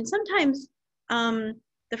 And sometimes the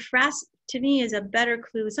frass, to me, is a better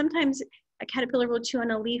clue. Sometimes a caterpillar will chew on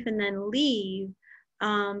a leaf and then leave.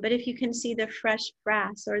 But if you can see the fresh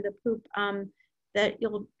frass or the poop, that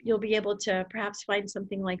you'll be able to perhaps find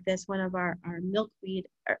something like this, one of our milkweed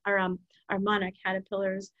or our monarch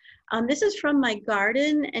caterpillars. This is from my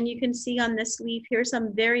garden, and you can see on this leaf here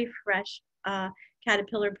some very fresh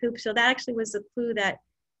caterpillar poop. So that actually was the clue that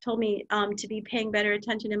told me to be paying better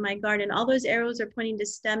attention in my garden. All those arrows are pointing to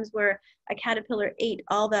stems where a caterpillar ate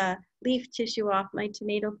all the leaf tissue off my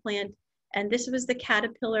tomato plant. And this was the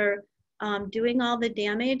caterpillar doing all the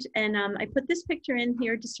damage. And I put this picture in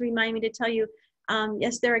here just to remind me to tell you,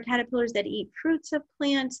 yes, there are caterpillars that eat fruits of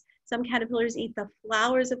plants. Some caterpillars eat the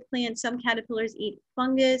flowers of plants. Some caterpillars eat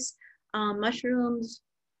fungus, mushrooms.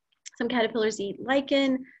 Some caterpillars eat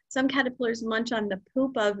lichen. Some caterpillars munch on the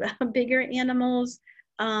poop of bigger animals.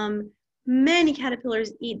 Many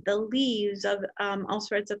caterpillars eat the leaves of all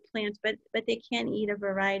sorts of plants, but they can eat a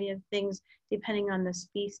variety of things depending on the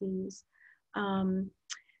species.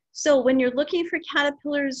 So when you're looking for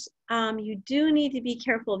caterpillars, you do need to be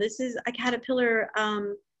careful. This is a caterpillar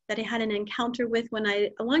that I had an encounter with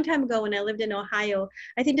a long time ago when I lived in Ohio.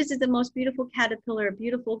 I think this is the most beautiful caterpillar,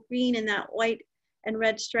 beautiful green and that white and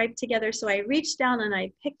red stripe together. So I reached down and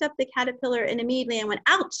I picked up the caterpillar, and immediately I went,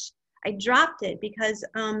 ouch! I dropped it because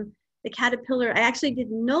the caterpillar, I actually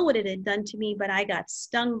didn't know what it had done to me, but I got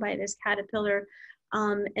stung by this caterpillar.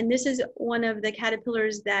 And this is one of the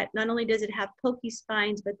caterpillars that not only does it have pokey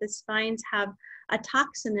spines, but the spines have a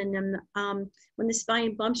toxin in them. When the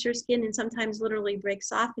spine bumps your skin and sometimes literally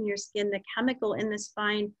breaks off in your skin, the chemical in the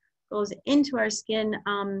spine goes into our skin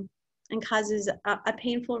and causes a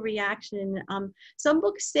painful reaction. Some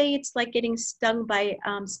books say it's like getting stung by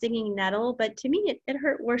stinging nettle, but to me it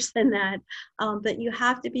hurt worse than that. But you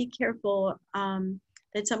have to be careful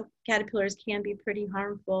that some caterpillars can be pretty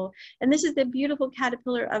harmful. And this is the beautiful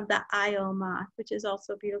caterpillar of the Io moth, which is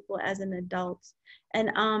also beautiful as an adult.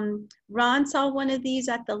 And Ron saw one of these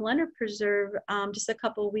at the Leonard Preserve just a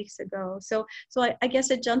couple of weeks ago. So I guess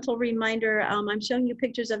a gentle reminder, I'm showing you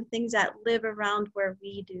pictures of things that live around where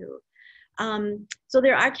we do. So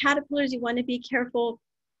there are caterpillars, you want to be careful.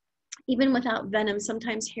 Even without venom,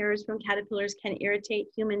 sometimes hairs from caterpillars can irritate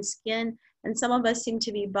human skin, and some of us seem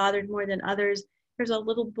to be bothered more than others. Here's a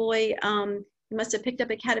little boy, he must have picked up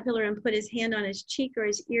a caterpillar and put his hand on his cheek or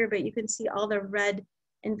his ear, but you can see all the red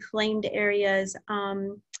inflamed areas.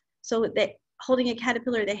 So that holding a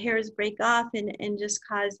caterpillar, the hairs break off and just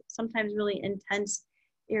cause sometimes really intense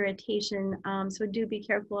irritation. So do be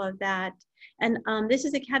careful of that. And this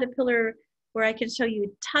is a caterpillar where I can show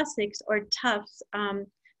you tussocks or tufts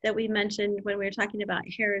that we mentioned when we were talking about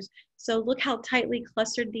hairs. So look how tightly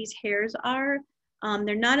clustered these hairs are.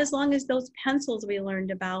 They're not as long as those pencils we learned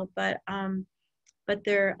about, but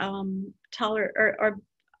they're taller or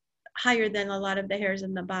higher than a lot of the hairs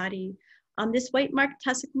in the body. This white-marked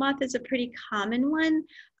tussock moth is a pretty common one.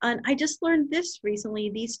 And I just learned this recently.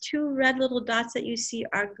 These two red little dots that you see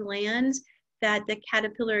are glands that the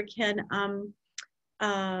caterpillar can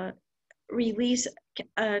release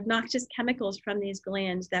noxious chemicals from these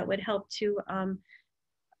glands that would help to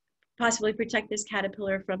possibly protect this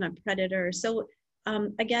caterpillar from a predator. So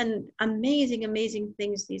again, amazing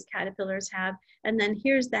things these caterpillars have. And then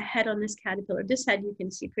here's the head on this caterpillar. This head you can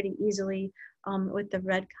see pretty easily with the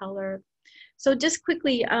red color. So just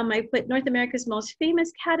quickly, I put North America's most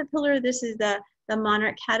famous caterpillar. This is the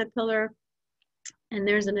monarch caterpillar. And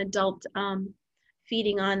there's an adult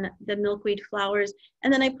feeding on the milkweed flowers.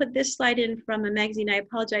 And then I put this slide in from a magazine. I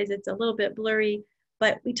apologize, it's a little bit blurry,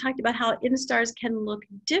 but we talked about how instars can look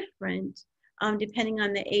different depending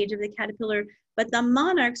on the age of the caterpillar. But the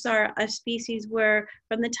monarchs are a species where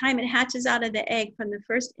from the time it hatches out of the egg, from the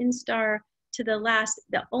first instar to the last,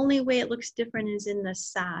 the only way it looks different is in the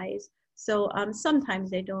size. So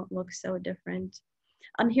sometimes they don't look so different.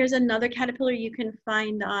 Here's another caterpillar you can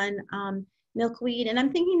find on milkweed. And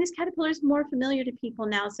I'm thinking this caterpillar is more familiar to people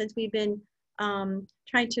now since we've been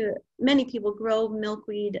many people grow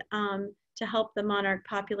milkweed to help the monarch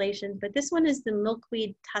population. But this one is the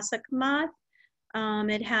milkweed tussock moth.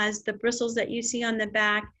 It has the bristles that you see on the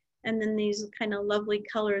back, and then these kind of lovely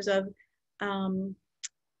colors of an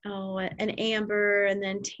amber, and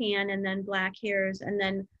then tan, and then black hairs, and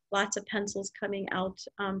then lots of pencils coming out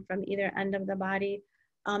from either end of the body.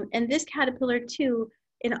 And this caterpillar too,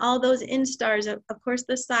 in all those instars, of course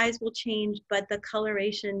the size will change, but the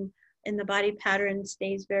coloration in the body pattern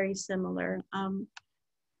stays very similar.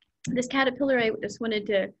 This caterpillar, I just wanted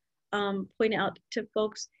to point out to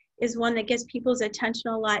folks, is one that gets people's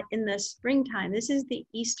attention a lot in the springtime. This is the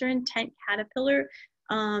eastern tent caterpillar.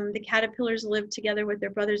 The caterpillars live together with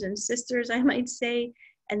their brothers and sisters, I might say,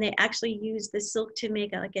 and they actually use the silk to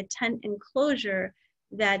make like a tent enclosure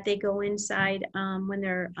that they go inside when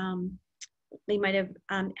they're, they might have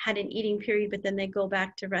had an eating period, but then they go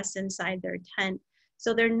back to rest inside their tent.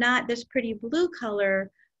 So they're not this pretty blue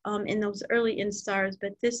color in those early instars,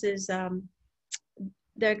 but this is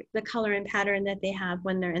the color and pattern that they have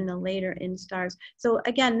when they're in the later instars. So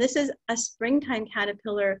again, this is a springtime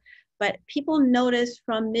caterpillar, but people notice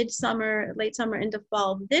from midsummer, late summer into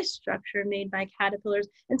fall, this structure made by caterpillars.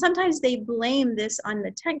 And sometimes they blame this on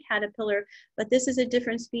the tent caterpillar, but this is a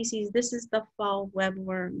different species. This is the fall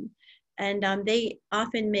webworm. And they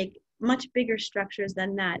often make much bigger structures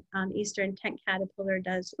than that eastern tent caterpillar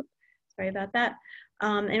does. Oops, sorry about that.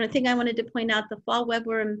 And I think I wanted to point out the fall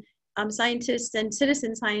webworm, scientists and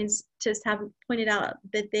citizen scientists have pointed out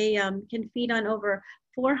that they can feed on over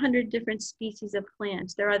 400 different species of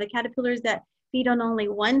plants. There are the caterpillars that feed on only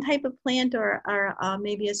one type of plant or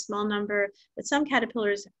maybe a small number, but some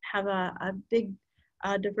caterpillars have a big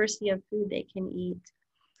diversity of food they can eat.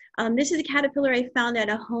 This is a caterpillar I found at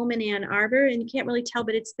a home in Ann Arbor, and you can't really tell,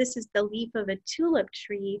 but this is the leaf of a tulip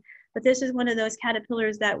tree. But this is one of those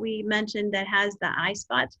caterpillars that we mentioned that has the eye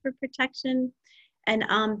spots for protection. And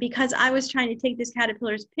because I was trying to take this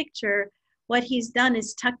caterpillar's picture, what he's done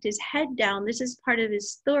is tucked his head down. This is part of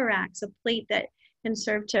his thorax, a plate that can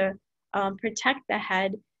serve to protect the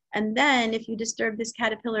head. And then if you disturb this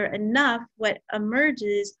caterpillar enough, what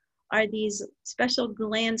emerges are these special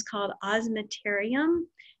glands called osmeterium.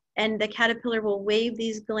 And the caterpillar will wave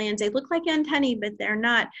these glands. They look like antennae, but they're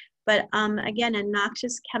not. But again, a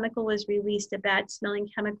noxious chemical was released, a bad smelling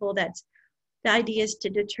chemical that's the idea is to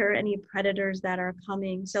deter any predators that are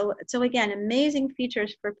coming. So again, amazing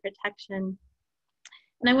features for protection.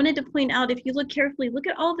 And I wanted to point out, if you look carefully, look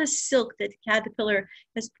at all the silk that the caterpillar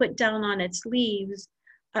has put down on its leaves.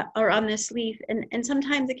 or on this leaf. And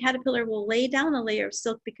sometimes the caterpillar will lay down a layer of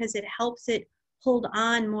silk because it helps it hold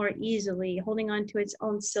on more easily, holding on to its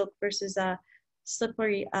own silk versus a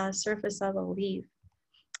slippery surface of a leaf.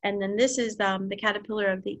 And then this is the caterpillar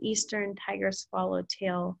of the eastern tiger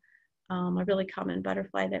swallowtail, a really common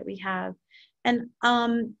butterfly that we have. And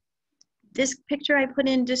this picture I put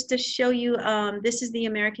in just to show you, this is the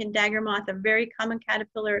American dagger moth, a very common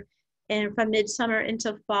caterpillar, and from midsummer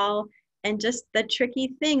into fall. And just the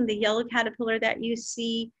tricky thing, the yellow caterpillar that you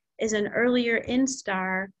see is an earlier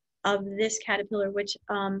instar of this caterpillar, which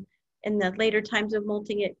in the later times of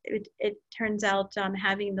molting, it turns out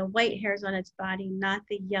having the white hairs on its body, not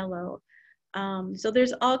the yellow. So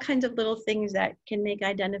there's all kinds of little things that can make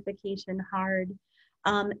identification hard.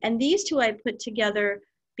 And these two I put together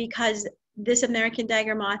because this American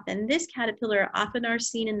dagger moth and this caterpillar often are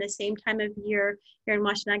seen in the same time of year here in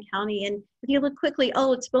Washtenaw County. And if you look quickly,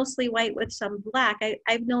 oh, it's mostly white with some black.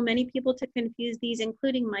 I've known many people to confuse these,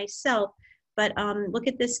 including myself. But look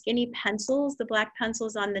at the skinny pencils, the black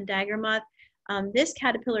pencils on the dagger moth. This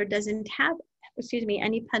caterpillar doesn't have, excuse me,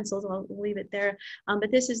 any pencils. I'll leave it there. But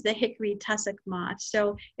this is the hickory tussock moth.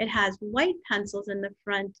 So it has white pencils in the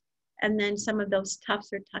front and then some of those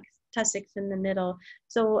tufts or tussocks in the middle.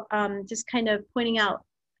 So just kind of pointing out,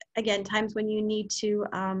 again, times when you need to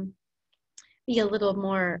be a little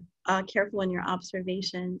more careful in your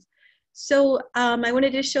observations. So I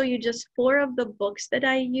wanted to show you just 4 of the books that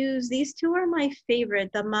I use. These 2 are my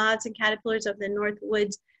favorite, The Moths and Caterpillars of the North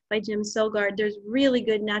Woods by Jim Sogard. There's really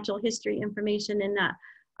good natural history information in that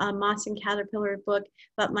Moths and Caterpillar book.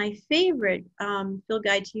 But my favorite field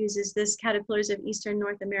guide to use is this Caterpillars of Eastern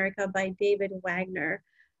North America by David Wagner.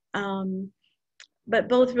 But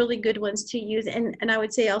both really good ones to use. And I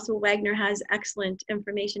would say also Wagner has excellent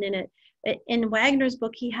information in it. In Wagner's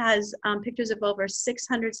book, he has pictures of over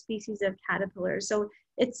 600 species of caterpillars. So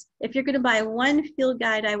if you're going to buy one field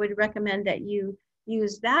guide, I would recommend that you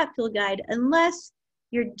use that field guide, unless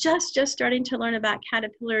you're just starting to learn about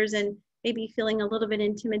caterpillars and maybe feeling a little bit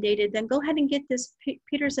intimidated. Then go ahead and get this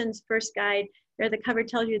Peterson's First Guide. There, the cover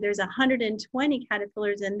tells you there's 120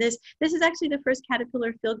 caterpillars in this. This is actually the first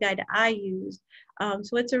caterpillar field guide I used.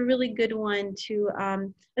 So it's a really good one to,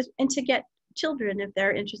 and to get children if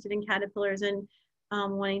they're interested in caterpillars and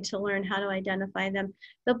wanting to learn how to identify them.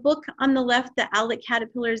 The book on the left, The Owlet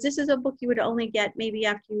Caterpillars, this is a book you would only get maybe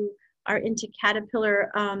after you are into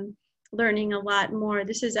caterpillar learning a lot more.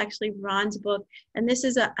 This is actually Ron's book, and this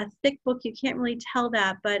is a thick book. You can't really tell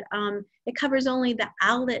that, but it covers only the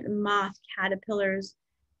owlet moth caterpillars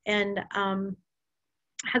and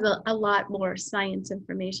has a lot more science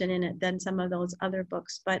information in it than some of those other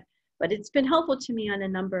books, but it's been helpful to me on a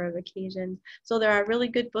number of occasions. So there are really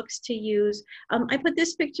good books to use. I put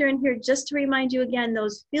this picture in here just to remind you again,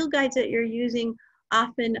 those field guides that you're using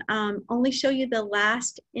often only show you the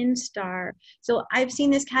last instar. So I've seen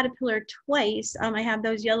this caterpillar twice. I have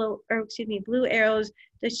those blue arrows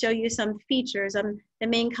to show you some features. The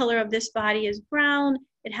main color of this body is brown.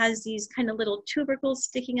 It has these kind of little tubercles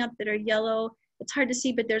sticking up that are yellow. It's hard to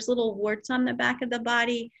see, but there's little warts on the back of the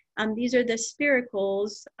body. These are the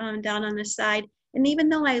spiracles down on the side. And even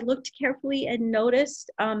though I looked carefully and noticed,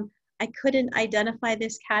 I couldn't identify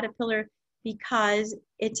this caterpillar because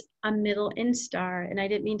it's a middle instar, and I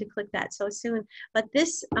didn't mean to click that so soon. But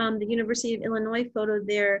this, the University of Illinois photo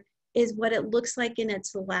there is what it looks like in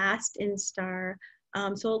its last instar.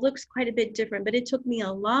 So it looks quite a bit different, but it took me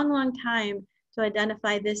a long time to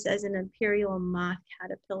identify this as an imperial moth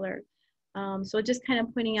caterpillar. So just kind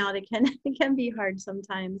of pointing out, it can be hard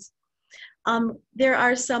sometimes. There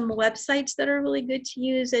are some websites that are really good to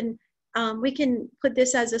use, and we can put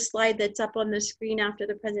this as a slide that's up on the screen after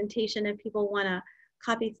the presentation if people want to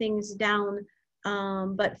copy things down.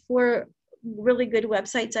 But 4 really good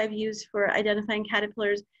websites I've used for identifying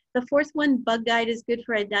caterpillars. The 4th one, Bug Guide, is good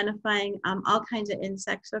for identifying all kinds of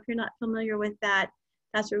insects. So if you're not familiar with that,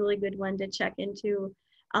 that's a really good one to check into.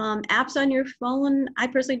 Apps on your phone, I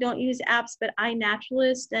personally don't use apps, but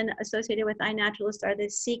iNaturalist and associated with iNaturalist are the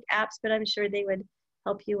Seek apps, but I'm sure they would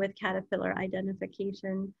help you with caterpillar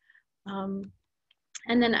identification. And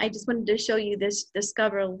then I just wanted to show you this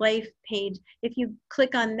Discover Life page. If you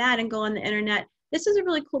click on that and go on the internet, this is a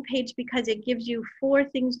really cool page because it gives you 4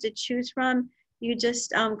 things to choose from. You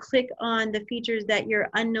just click on the features that your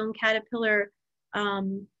unknown caterpillar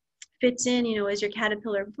fits in. You know, is your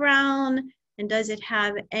caterpillar brown? And does it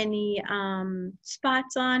have any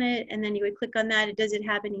spots on it? And then you would click on that. Does it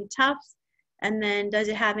have any tufts? And then does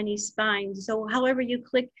it have any spines? So however you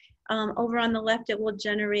click over on the left, it will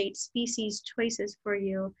generate species choices for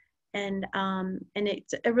you. And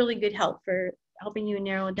it's a really good help for helping you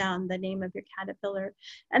narrow down the name of your caterpillar.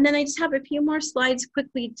 And then I just have a few more slides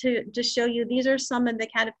quickly to just show you. These are some of the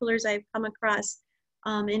caterpillars I've come across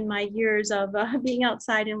in my years of being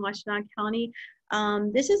outside in Washtenaw County.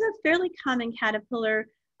 This is a fairly common caterpillar,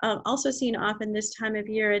 also seen often this time of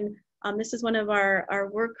year. And this is one of our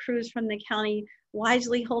work crews from the county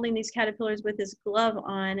wisely holding these caterpillars with his glove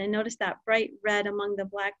on. And notice that bright red among the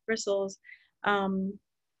black bristles. And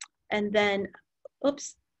then,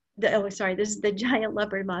 oops, oh, sorry, this is the giant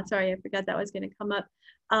leopard moth. Sorry, I forgot that was going to come up.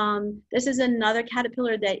 This is another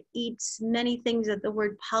caterpillar that eats many things. That the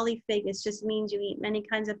word polyphagous just means you eat many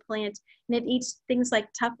kinds of plants. And it eats things like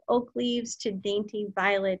tough oak leaves to dainty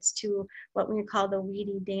violets to what we call the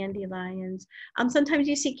weedy dandelions. Sometimes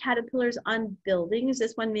you see caterpillars on buildings.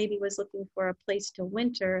 This one maybe was looking for a place to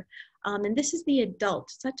winter. And this is the adult,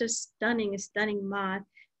 such a stunning moth.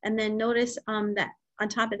 And then notice that on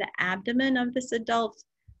top of the abdomen of this adult,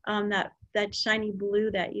 that shiny blue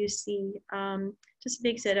that you see just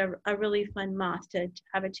makes it a really fun moth to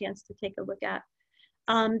have a chance to take a look at.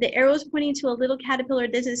 The arrow is pointing to a little caterpillar.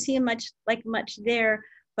 It doesn't seem much there,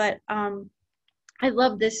 but I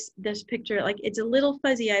love this picture. Like, it's a little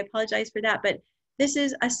fuzzy. I apologize for that, but this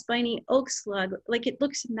is a spiny oak slug. Like, it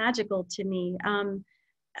looks magical to me. And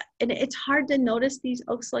it's hard to notice these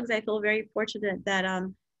oak slugs. I feel very fortunate that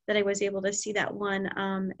that I was able to see that one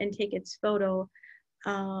and take its photo.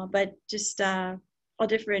 But just all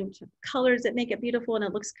different colors that make it beautiful, and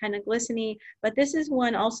it looks kind of glistening. But this is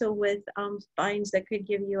one also with spines that could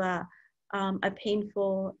give you a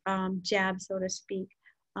painful jab, so to speak.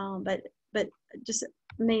 But just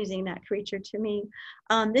amazing, that creature to me.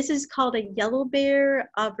 This is called a yellow bear,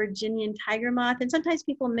 a Virginian tiger moth, and sometimes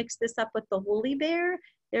people mix this up with the woolly bear.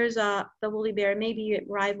 There's the woolly bear. Maybe it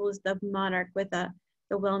rivals the monarch with the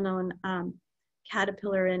well-known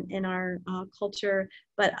caterpillar in our culture.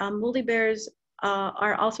 But woolly bears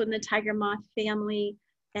are also in the tiger moth family.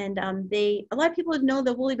 And a lot of people know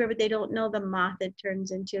the woolly bear, but they don't know the moth it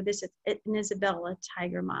turns into. This is an Isabella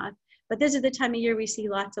tiger moth. But this is the time of year we see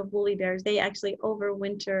lots of woolly bears. They actually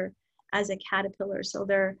overwinter as a caterpillar. So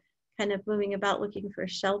they're kind of moving about looking for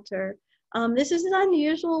shelter. This is an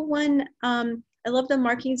unusual one. I love the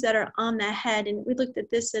markings that are on the head. And we looked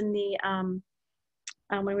at this in the,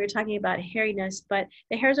 when we were talking about hairiness, but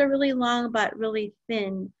the hairs are really long, but really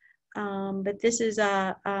thin. But this is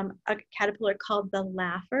a caterpillar called the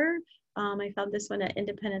laugher. I found this one at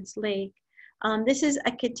Independence Lake. This is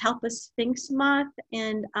a catalpa sphinx moth,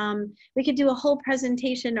 and we could do a whole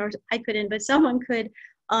presentation, or I couldn't, but someone could,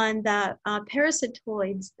 on the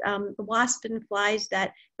parasitoids, the wasp and flies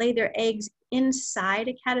that lay their eggs inside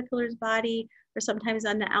a caterpillar's body, or sometimes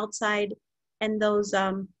on the outside. And those,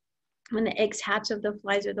 when the eggs hatch of the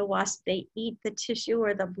flies or the wasp, they eat the tissue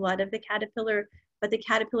or the blood of the caterpillar, but the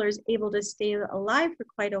caterpillar is able to stay alive for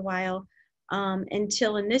quite a while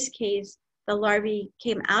until, in this case, the larvae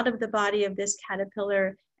came out of the body of this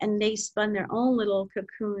caterpillar and they spun their own little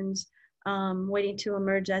cocoons, waiting to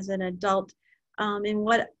emerge as an adult. And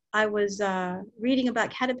what I was reading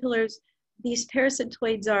about caterpillars, these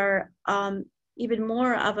parasitoids are even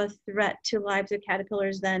more of a threat to lives of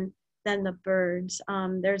caterpillars than the birds.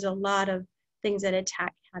 There's a lot of things that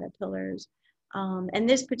attack caterpillars. And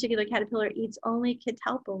this particular caterpillar eats only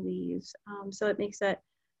catalpa leaves. So it makes it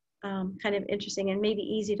kind of interesting and maybe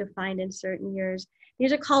easy to find in certain years.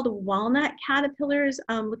 These are called walnut caterpillars.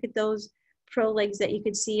 Look at those pro legs that you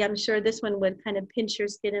could see. I'm sure this one would kind of pinch your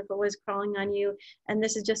skin if it was crawling on you. And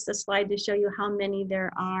this is just a slide to show you how many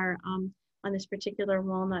there are on this particular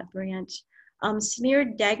walnut branch.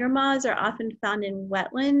 Smeared dagger moths are often found in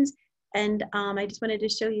wetlands. And I just wanted to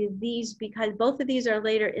show you these because both of these are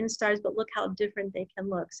later instars, but look how different they can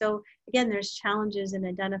look. So again, there's challenges in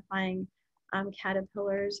identifying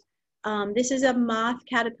caterpillars. This is a moth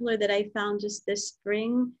caterpillar that I found just this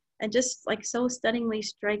spring, and just like so stunningly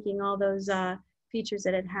striking, all those features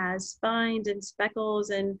that it has, spines and speckles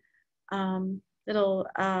and little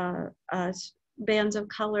bands of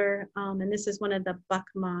color. And this is one of the buck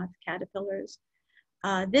moth caterpillars.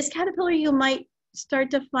 This caterpillar you might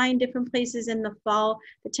start to find different places in the fall.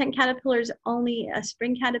 The tent caterpillar is only a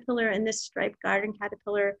spring caterpillar, and this striped garden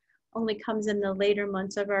caterpillar only comes in the later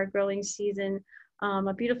months of our growing season.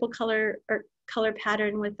 A beautiful color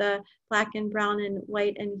pattern with the black and brown and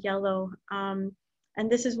white and yellow. And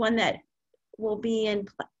this is one that will be in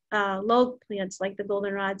low plants like the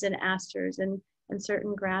goldenrods and asters and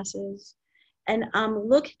certain grasses. And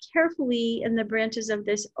look carefully in the branches of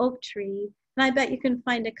this oak tree. And I bet you can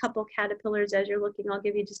find a couple caterpillars as you're looking. I'll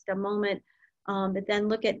give you just a moment. But then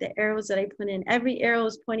look at the arrows that I put in. Every arrow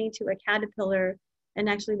is pointing to a caterpillar. And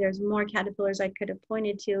actually there's more caterpillars I could have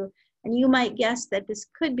pointed to. And you might guess that this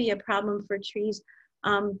could be a problem for trees.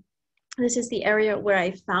 This is the area where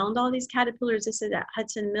I found all these caterpillars. This is at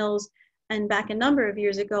Hudson Mills, and back a number of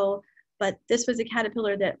years ago. But this was a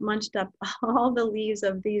caterpillar that munched up all the leaves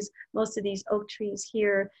of most of these oak trees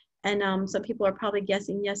here. And some people are probably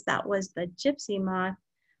guessing, yes, that was the gypsy moth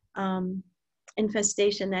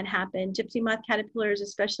infestation that happened. Gypsy moth caterpillars,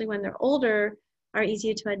 especially when they're older, are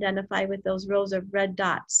easier to identify with those rows of red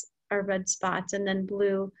dots or red spots and then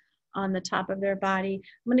blue on the top of their body.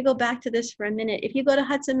 I'm going to go back to this for a minute. If you go to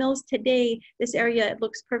Hudson Mills today, this area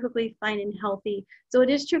looks perfectly fine and healthy. So it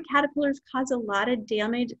is true, caterpillars cause a lot of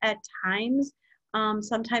damage at times,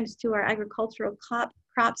 sometimes to our agricultural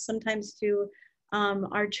crops, sometimes to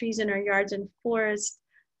our trees in our yards and forests.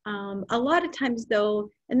 A lot of times though,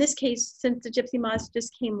 in this case, since the gypsy moths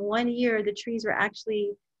just came 1 year, the trees were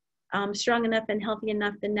actually strong enough and healthy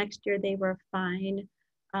enough. The next year they were fine.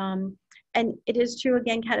 And it is true,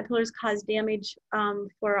 again, caterpillars cause damage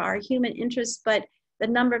for our human interests, but the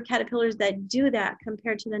number of caterpillars that do that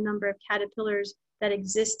compared to the number of caterpillars that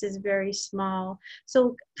exist is very small.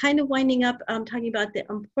 So kind of winding up, talking about the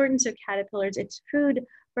importance of caterpillars. It's food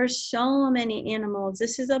for so many animals.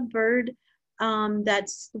 This is a bird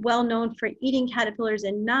that's well known for eating caterpillars,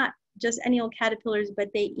 and not just any old caterpillars, but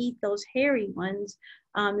they eat those hairy ones.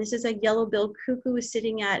 This is a yellow-billed cuckoo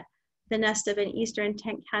sitting at the nest of an eastern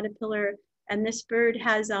tent caterpillar. And this bird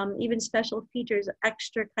has even special features,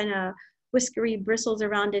 extra kind of whiskery bristles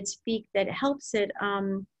around its beak that helps it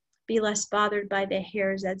be less bothered by the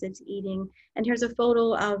hairs as it's eating. And here's a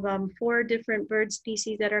photo of 4 different bird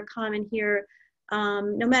species that are common here.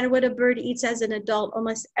 No matter what a bird eats as an adult,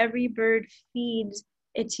 almost every bird feeds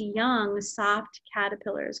its young soft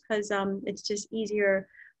caterpillars because it's just easier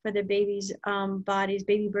for the baby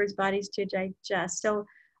birds' bodies to digest. So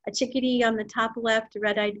a chickadee on the top left,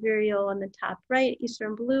 red-eyed vireo on the top right,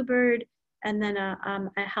 eastern bluebird, and then a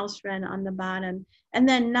house wren on the bottom. And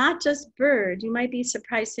then not just birds, you might be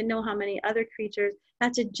surprised to know how many other creatures.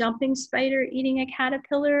 That's a jumping spider eating a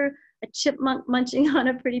caterpillar, a chipmunk munching on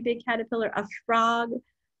a pretty big caterpillar, a frog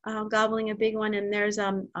gobbling a big one, and there's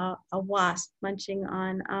a wasp munching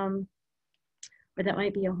on, or that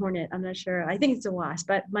might be a hornet, I'm not sure. I think it's a wasp,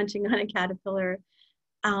 but munching on a caterpillar.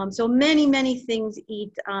 So many things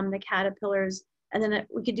eat the caterpillars, and then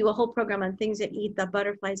we could do a whole program on things that eat the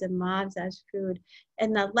butterflies and moths as food.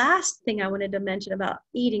 And the last thing I wanted to mention about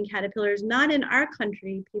eating caterpillars, not in our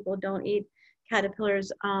country, people don't eat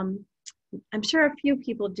caterpillars. I'm sure a few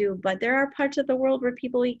people do, but there are parts of the world where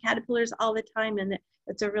people eat caterpillars all the time, and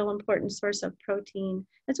it's a real important source of protein.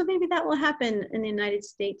 And so maybe that will happen in the United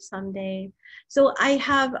States someday. So I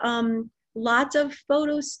have lots of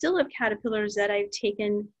photos still of caterpillars that I've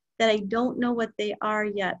taken that I don't know what they are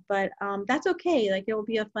yet, but that's okay. Like, it will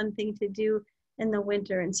be a fun thing to do in the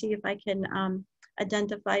winter and see if I can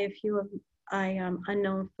identify a few of my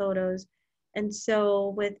unknown photos. And so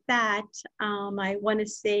with that, I want to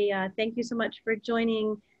say thank you so much for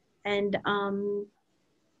joining, and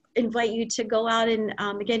invite you to go out and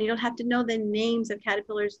again, you don't have to know the names of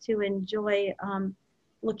caterpillars to enjoy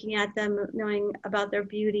looking at them, knowing about their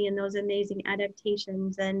beauty and those amazing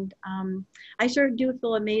adaptations. And I sure do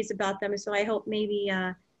feel amazed about them. So I hope maybe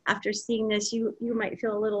after seeing this, you might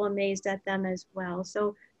feel a little amazed at them as well.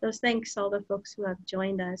 So those thanks to all the folks who have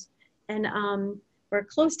joined us. And we're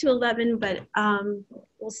close to 11, but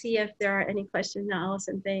we'll see if there are any questions now.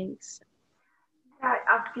 Allison, thanks. Yeah,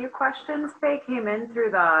 a few questions, Faye, came in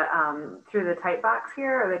through the type box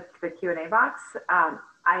here, or the Q&A box.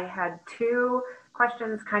 I had 2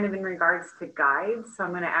 questions kind of in regards to guides. So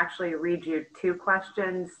I'm going to actually read you 2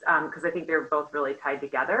 questions because I think they're both really tied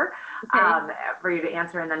together, okay, for you to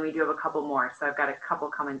answer. And then we do have a couple more. So I've got a couple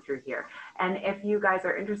coming through here. And if you guys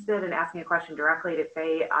are interested in asking a question directly to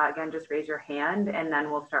Faye, again, just raise your hand and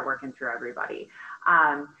then we'll start working through everybody.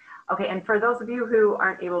 Okay, and for those of you who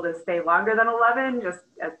aren't able to stay longer than 11, just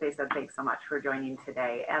as Faye said, thanks so much for joining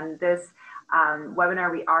today. And this webinar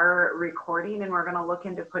we are recording, and we're going to look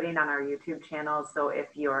into putting on our YouTube channel. So if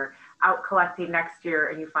you're out collecting next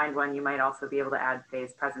year and you find one, you might also be able to add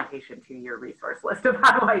Faye's presentation to your resource list of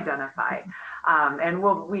how to identify. And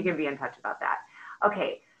we can be in touch about that.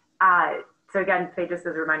 Okay, so again, Faye, just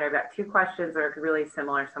as a reminder, I've got 2 questions that are really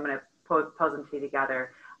similar, so I'm going to pose them to you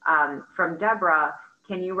together. From Deborah,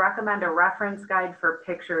 can you recommend a reference guide for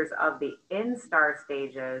pictures of the instar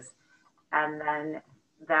stages? And then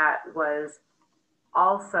that was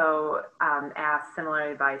also asked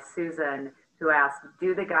similarly by Susan, who asked,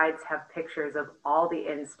 do the guides have pictures of all the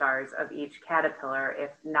instars of each caterpillar?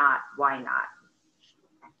 If not, why not?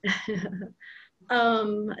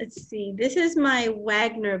 Let's see, this is my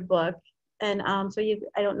Wagner book, And so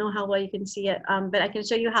I don't know how well you can see it, but I can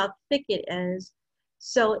show you how thick it is.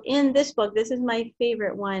 So in this book, this is my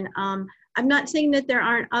favorite one. I'm not saying that there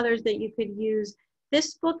aren't others that you could use.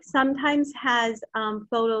 This book sometimes has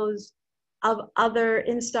photos of other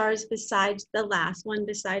instars besides the last one,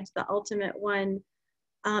 besides the ultimate one.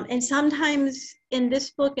 And sometimes in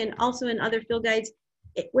this book and also in other field guides,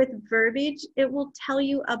 with verbiage, it will tell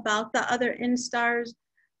you about the other instars.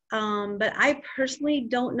 But I personally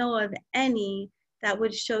don't know of any that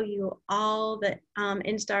would show you all the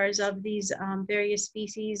instars of these various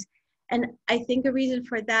species. And I think a reason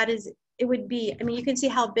for that is it would be, I mean, you can see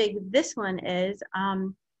how big this one is.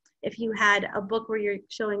 If you had a book where you're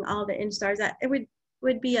showing all the instars, that it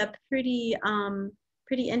would be a pretty,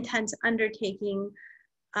 pretty intense undertaking.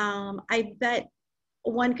 I bet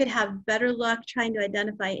one could have better luck trying to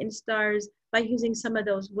identify instars by using some of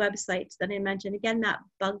those websites that I mentioned. Again, that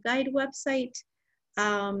bug guide website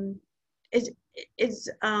is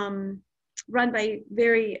run by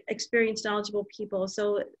very experienced, knowledgeable people.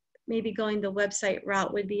 So maybe going the website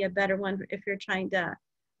route would be a better one if you're trying to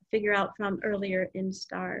figure out from earlier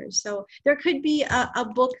instars. So there could be a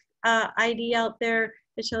book ID out there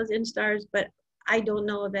that shows instars, but I don't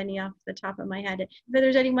know of any off the top of my head. If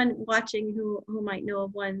there's anyone watching who might know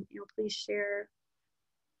of one, please share.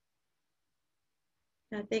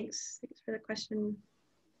 Thanks for the question.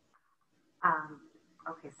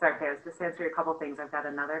 Okay, sorry, I was just answering a couple things. I've got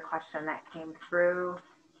another question that came through.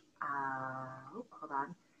 Hold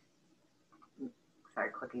on. Sorry,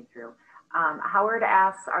 clicking through. Howard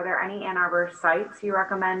asks, are there any Ann Arbor sites you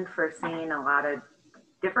recommend for seeing a lot of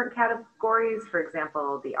different categories? For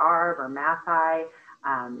example, the ARB or Mathi,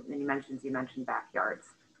 and you mentioned backyards.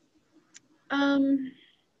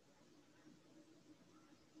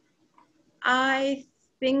 I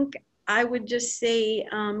think I would just say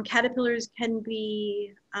caterpillars can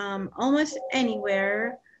be almost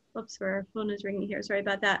anywhere. Oops, our phone is ringing here. Sorry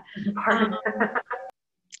about that.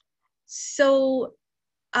 So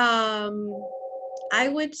I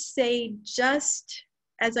would say, just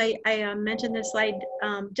as I mentioned this slide,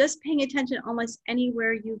 just paying attention almost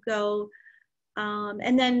anywhere you go.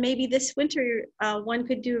 And then maybe this winter, one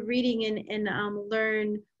could do reading and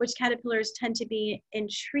learn which caterpillars tend to be in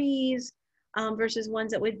trees versus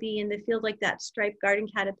ones that would be in the field, like that striped garden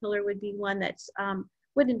caterpillar would be one that's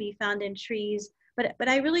wouldn't be found in trees. But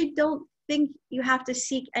I really don't think you have to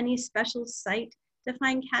seek any special site to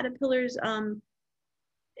find caterpillars.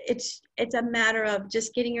 It's a matter of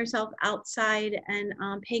just getting yourself outside and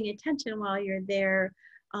paying attention while you're there.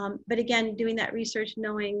 But again, doing that research,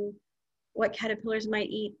 knowing what caterpillars might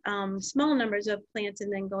eat small numbers of plants,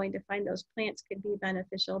 and then going to find those plants could be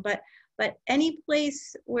beneficial. But any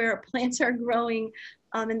place where plants are growing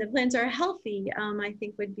and the plants are healthy, I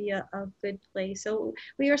think would be a good place. So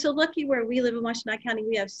we are so lucky where we live in Washtenaw County.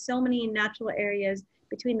 We have so many natural areas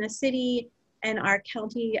between the city and our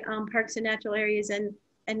county parks and natural areas, and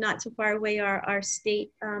not so far away our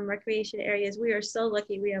state recreation areas. We are so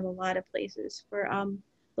lucky. We have a lot of places for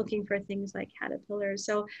looking for things like caterpillars.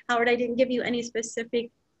 So Howard, I didn't give you any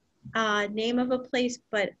specific name of a place,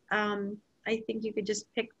 but I think you could just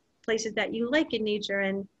pick places that you like in nature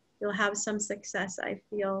and you'll have some success, I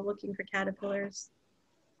feel, looking for caterpillars.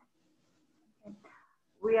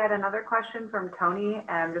 We had another question from Tony, and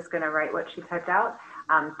I'm just going to write what she typed out.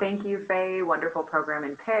 Thank you, Faye. Wonderful program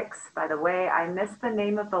and pics. By the way, I missed the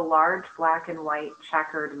name of the large black and white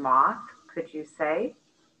checkered moth. Could you say?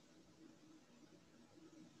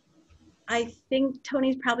 I think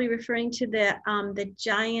Tony's probably referring to the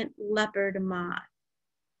giant leopard moth.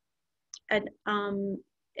 And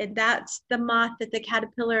that's the moth that the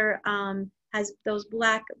caterpillar has those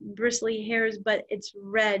black bristly hairs, but it's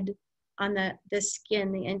red on the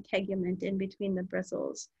skin, the integument in between the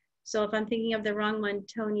bristles. So if I'm thinking of the wrong one,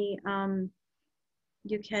 Tony,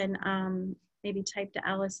 you can maybe type to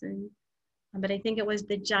Allison, but I think it was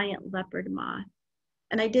the giant leopard moth.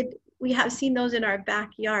 And we have seen those in our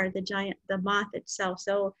backyard, the moth itself.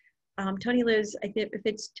 So Tony lives, I think if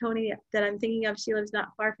it's Tony that I'm thinking of, she lives not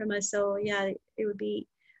far from us. So yeah, it would be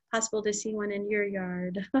possible to see one in your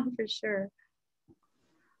yard for sure.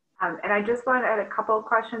 And I just wanted a couple of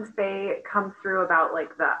questions, Faye, come through about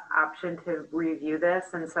like the option to review this.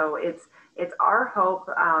 And so it's our hope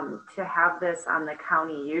to have this on the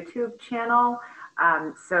county YouTube channel.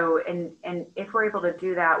 So if we're able to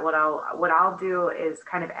do that, what I'll do is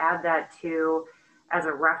kind of add that to as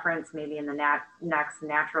a reference, maybe in the next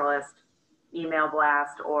naturalist email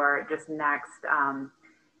blast, or just next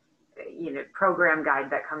program guide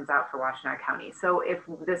that comes out for Washtenaw County. So if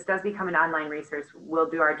this does become an online resource, we'll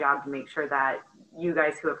do our job to make sure that you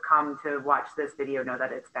guys who have come to watch this video know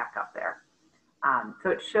that it's back up there. So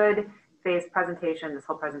it should, Faye's presentation, this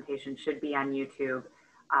whole presentation should be on YouTube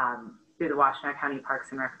through the Washtenaw County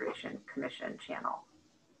Parks and Recreation Commission channel.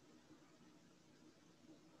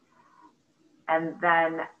 And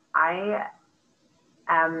then I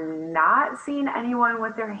am not seeing anyone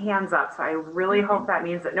with their hands up. So I really hope that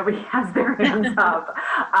means that nobody has their hands up.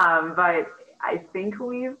 But I think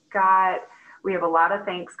we have a lot of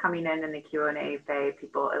thanks coming in the Q&A, Faye.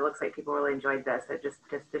 It looks like people really enjoyed this. So just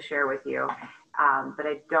to share with you. But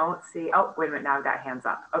I don't see, oh, wait a minute, now I've got hands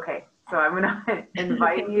up. Okay, so I'm gonna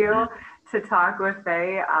invite you to talk with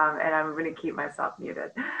Faye, and I'm gonna keep myself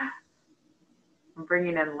muted. I'm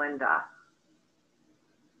bringing in Linda.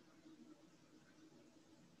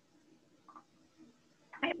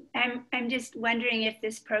 I'm just wondering if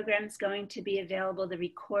this program is going to be available, the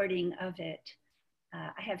recording of it.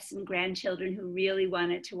 I have some grandchildren who really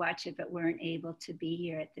wanted to watch it, but weren't able to be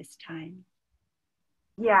here at this time.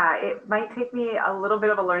 Yeah, it might take me a little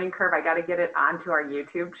bit of a learning curve. I got to get it onto our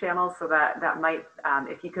YouTube channel, so that might,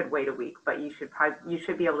 if you could wait a week, but you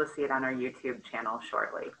should be able to see it on our YouTube channel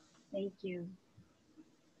shortly. Thank you.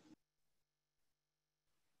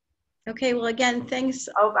 Okay, well, again, thanks.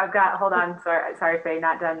 Oh, hold on, sorry, Faye,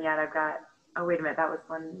 not done yet. Oh, wait a minute, that was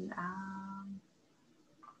one.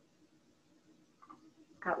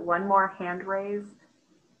 Got one more hand raised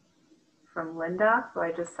from Linda, so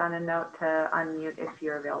I just sent a note to unmute if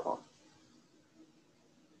you're available.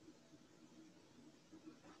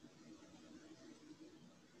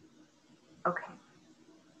 Okay.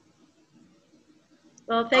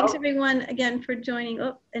 Well, thanks everyone again for joining.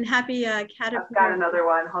 Oh, and happy Caterpillar. I've got another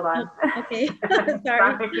one. Hold on. Oh, okay.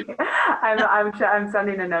 Sorry. I'm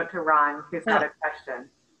sending a note to Ron, who's got a question.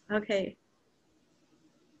 Okay.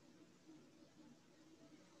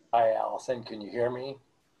 Hi, Allison. Can you hear me?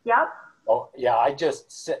 Yep. Oh, yeah. I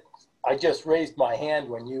just raised my hand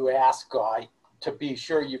when you asked to be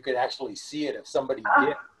sure you could actually see it if somebody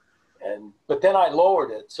did. But then I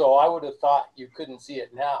lowered it, so I would have thought you couldn't see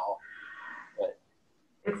it now. But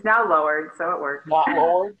it's now lowered, so it works. Not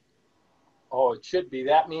lowered? Oh, it should be.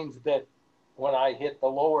 That means that when I hit the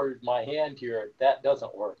lower my hand here, that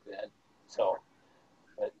doesn't work then. So.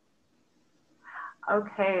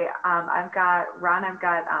 Okay, I've got Ron.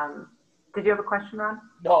 Did you have a question, Ron?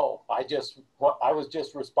 No, I was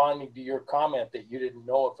just responding to your comment that you didn't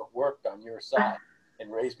know if it worked on your side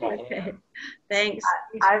and raised my hand. Thanks.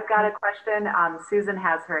 I've got a question. Susan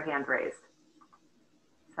has her hand raised.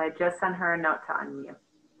 So I just sent her a note to unmute.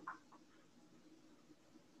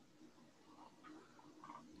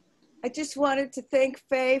 I just wanted to thank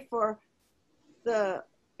Faye for the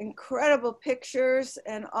incredible pictures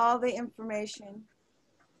and all the information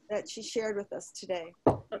that she shared with us today.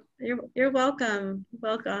 You're welcome.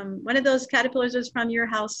 Welcome. One of those caterpillars was from your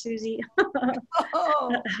house, Susie.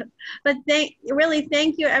 Oh. But really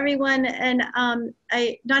thank you, everyone. And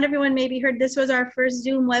not everyone maybe heard this was our first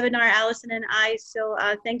Zoom webinar, Allison and I. So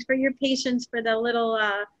thanks for your patience for the little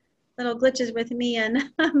glitches with me and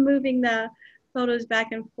moving the photos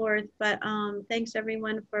back and forth. But thanks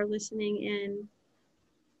everyone for listening in.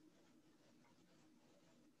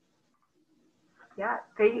 Yeah,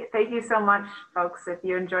 thank you so much, folks. If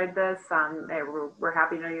you enjoyed this, we're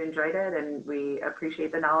happy to know you enjoyed it, and we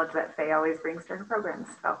appreciate the knowledge that Faye always brings to her programs.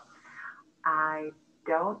 So I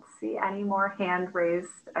don't see any more hand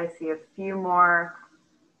raised. I see a few more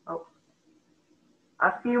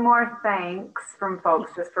thanks from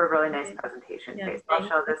folks just for a really nice presentation. Yeah, Faye, so I'll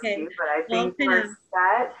show this to you, but I think we're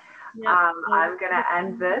set. Yeah. I'm going to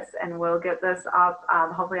end this, and we'll get this up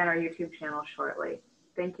hopefully on our YouTube channel shortly.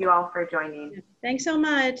 Thank you all for joining. Thanks so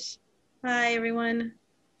much. Bye, everyone.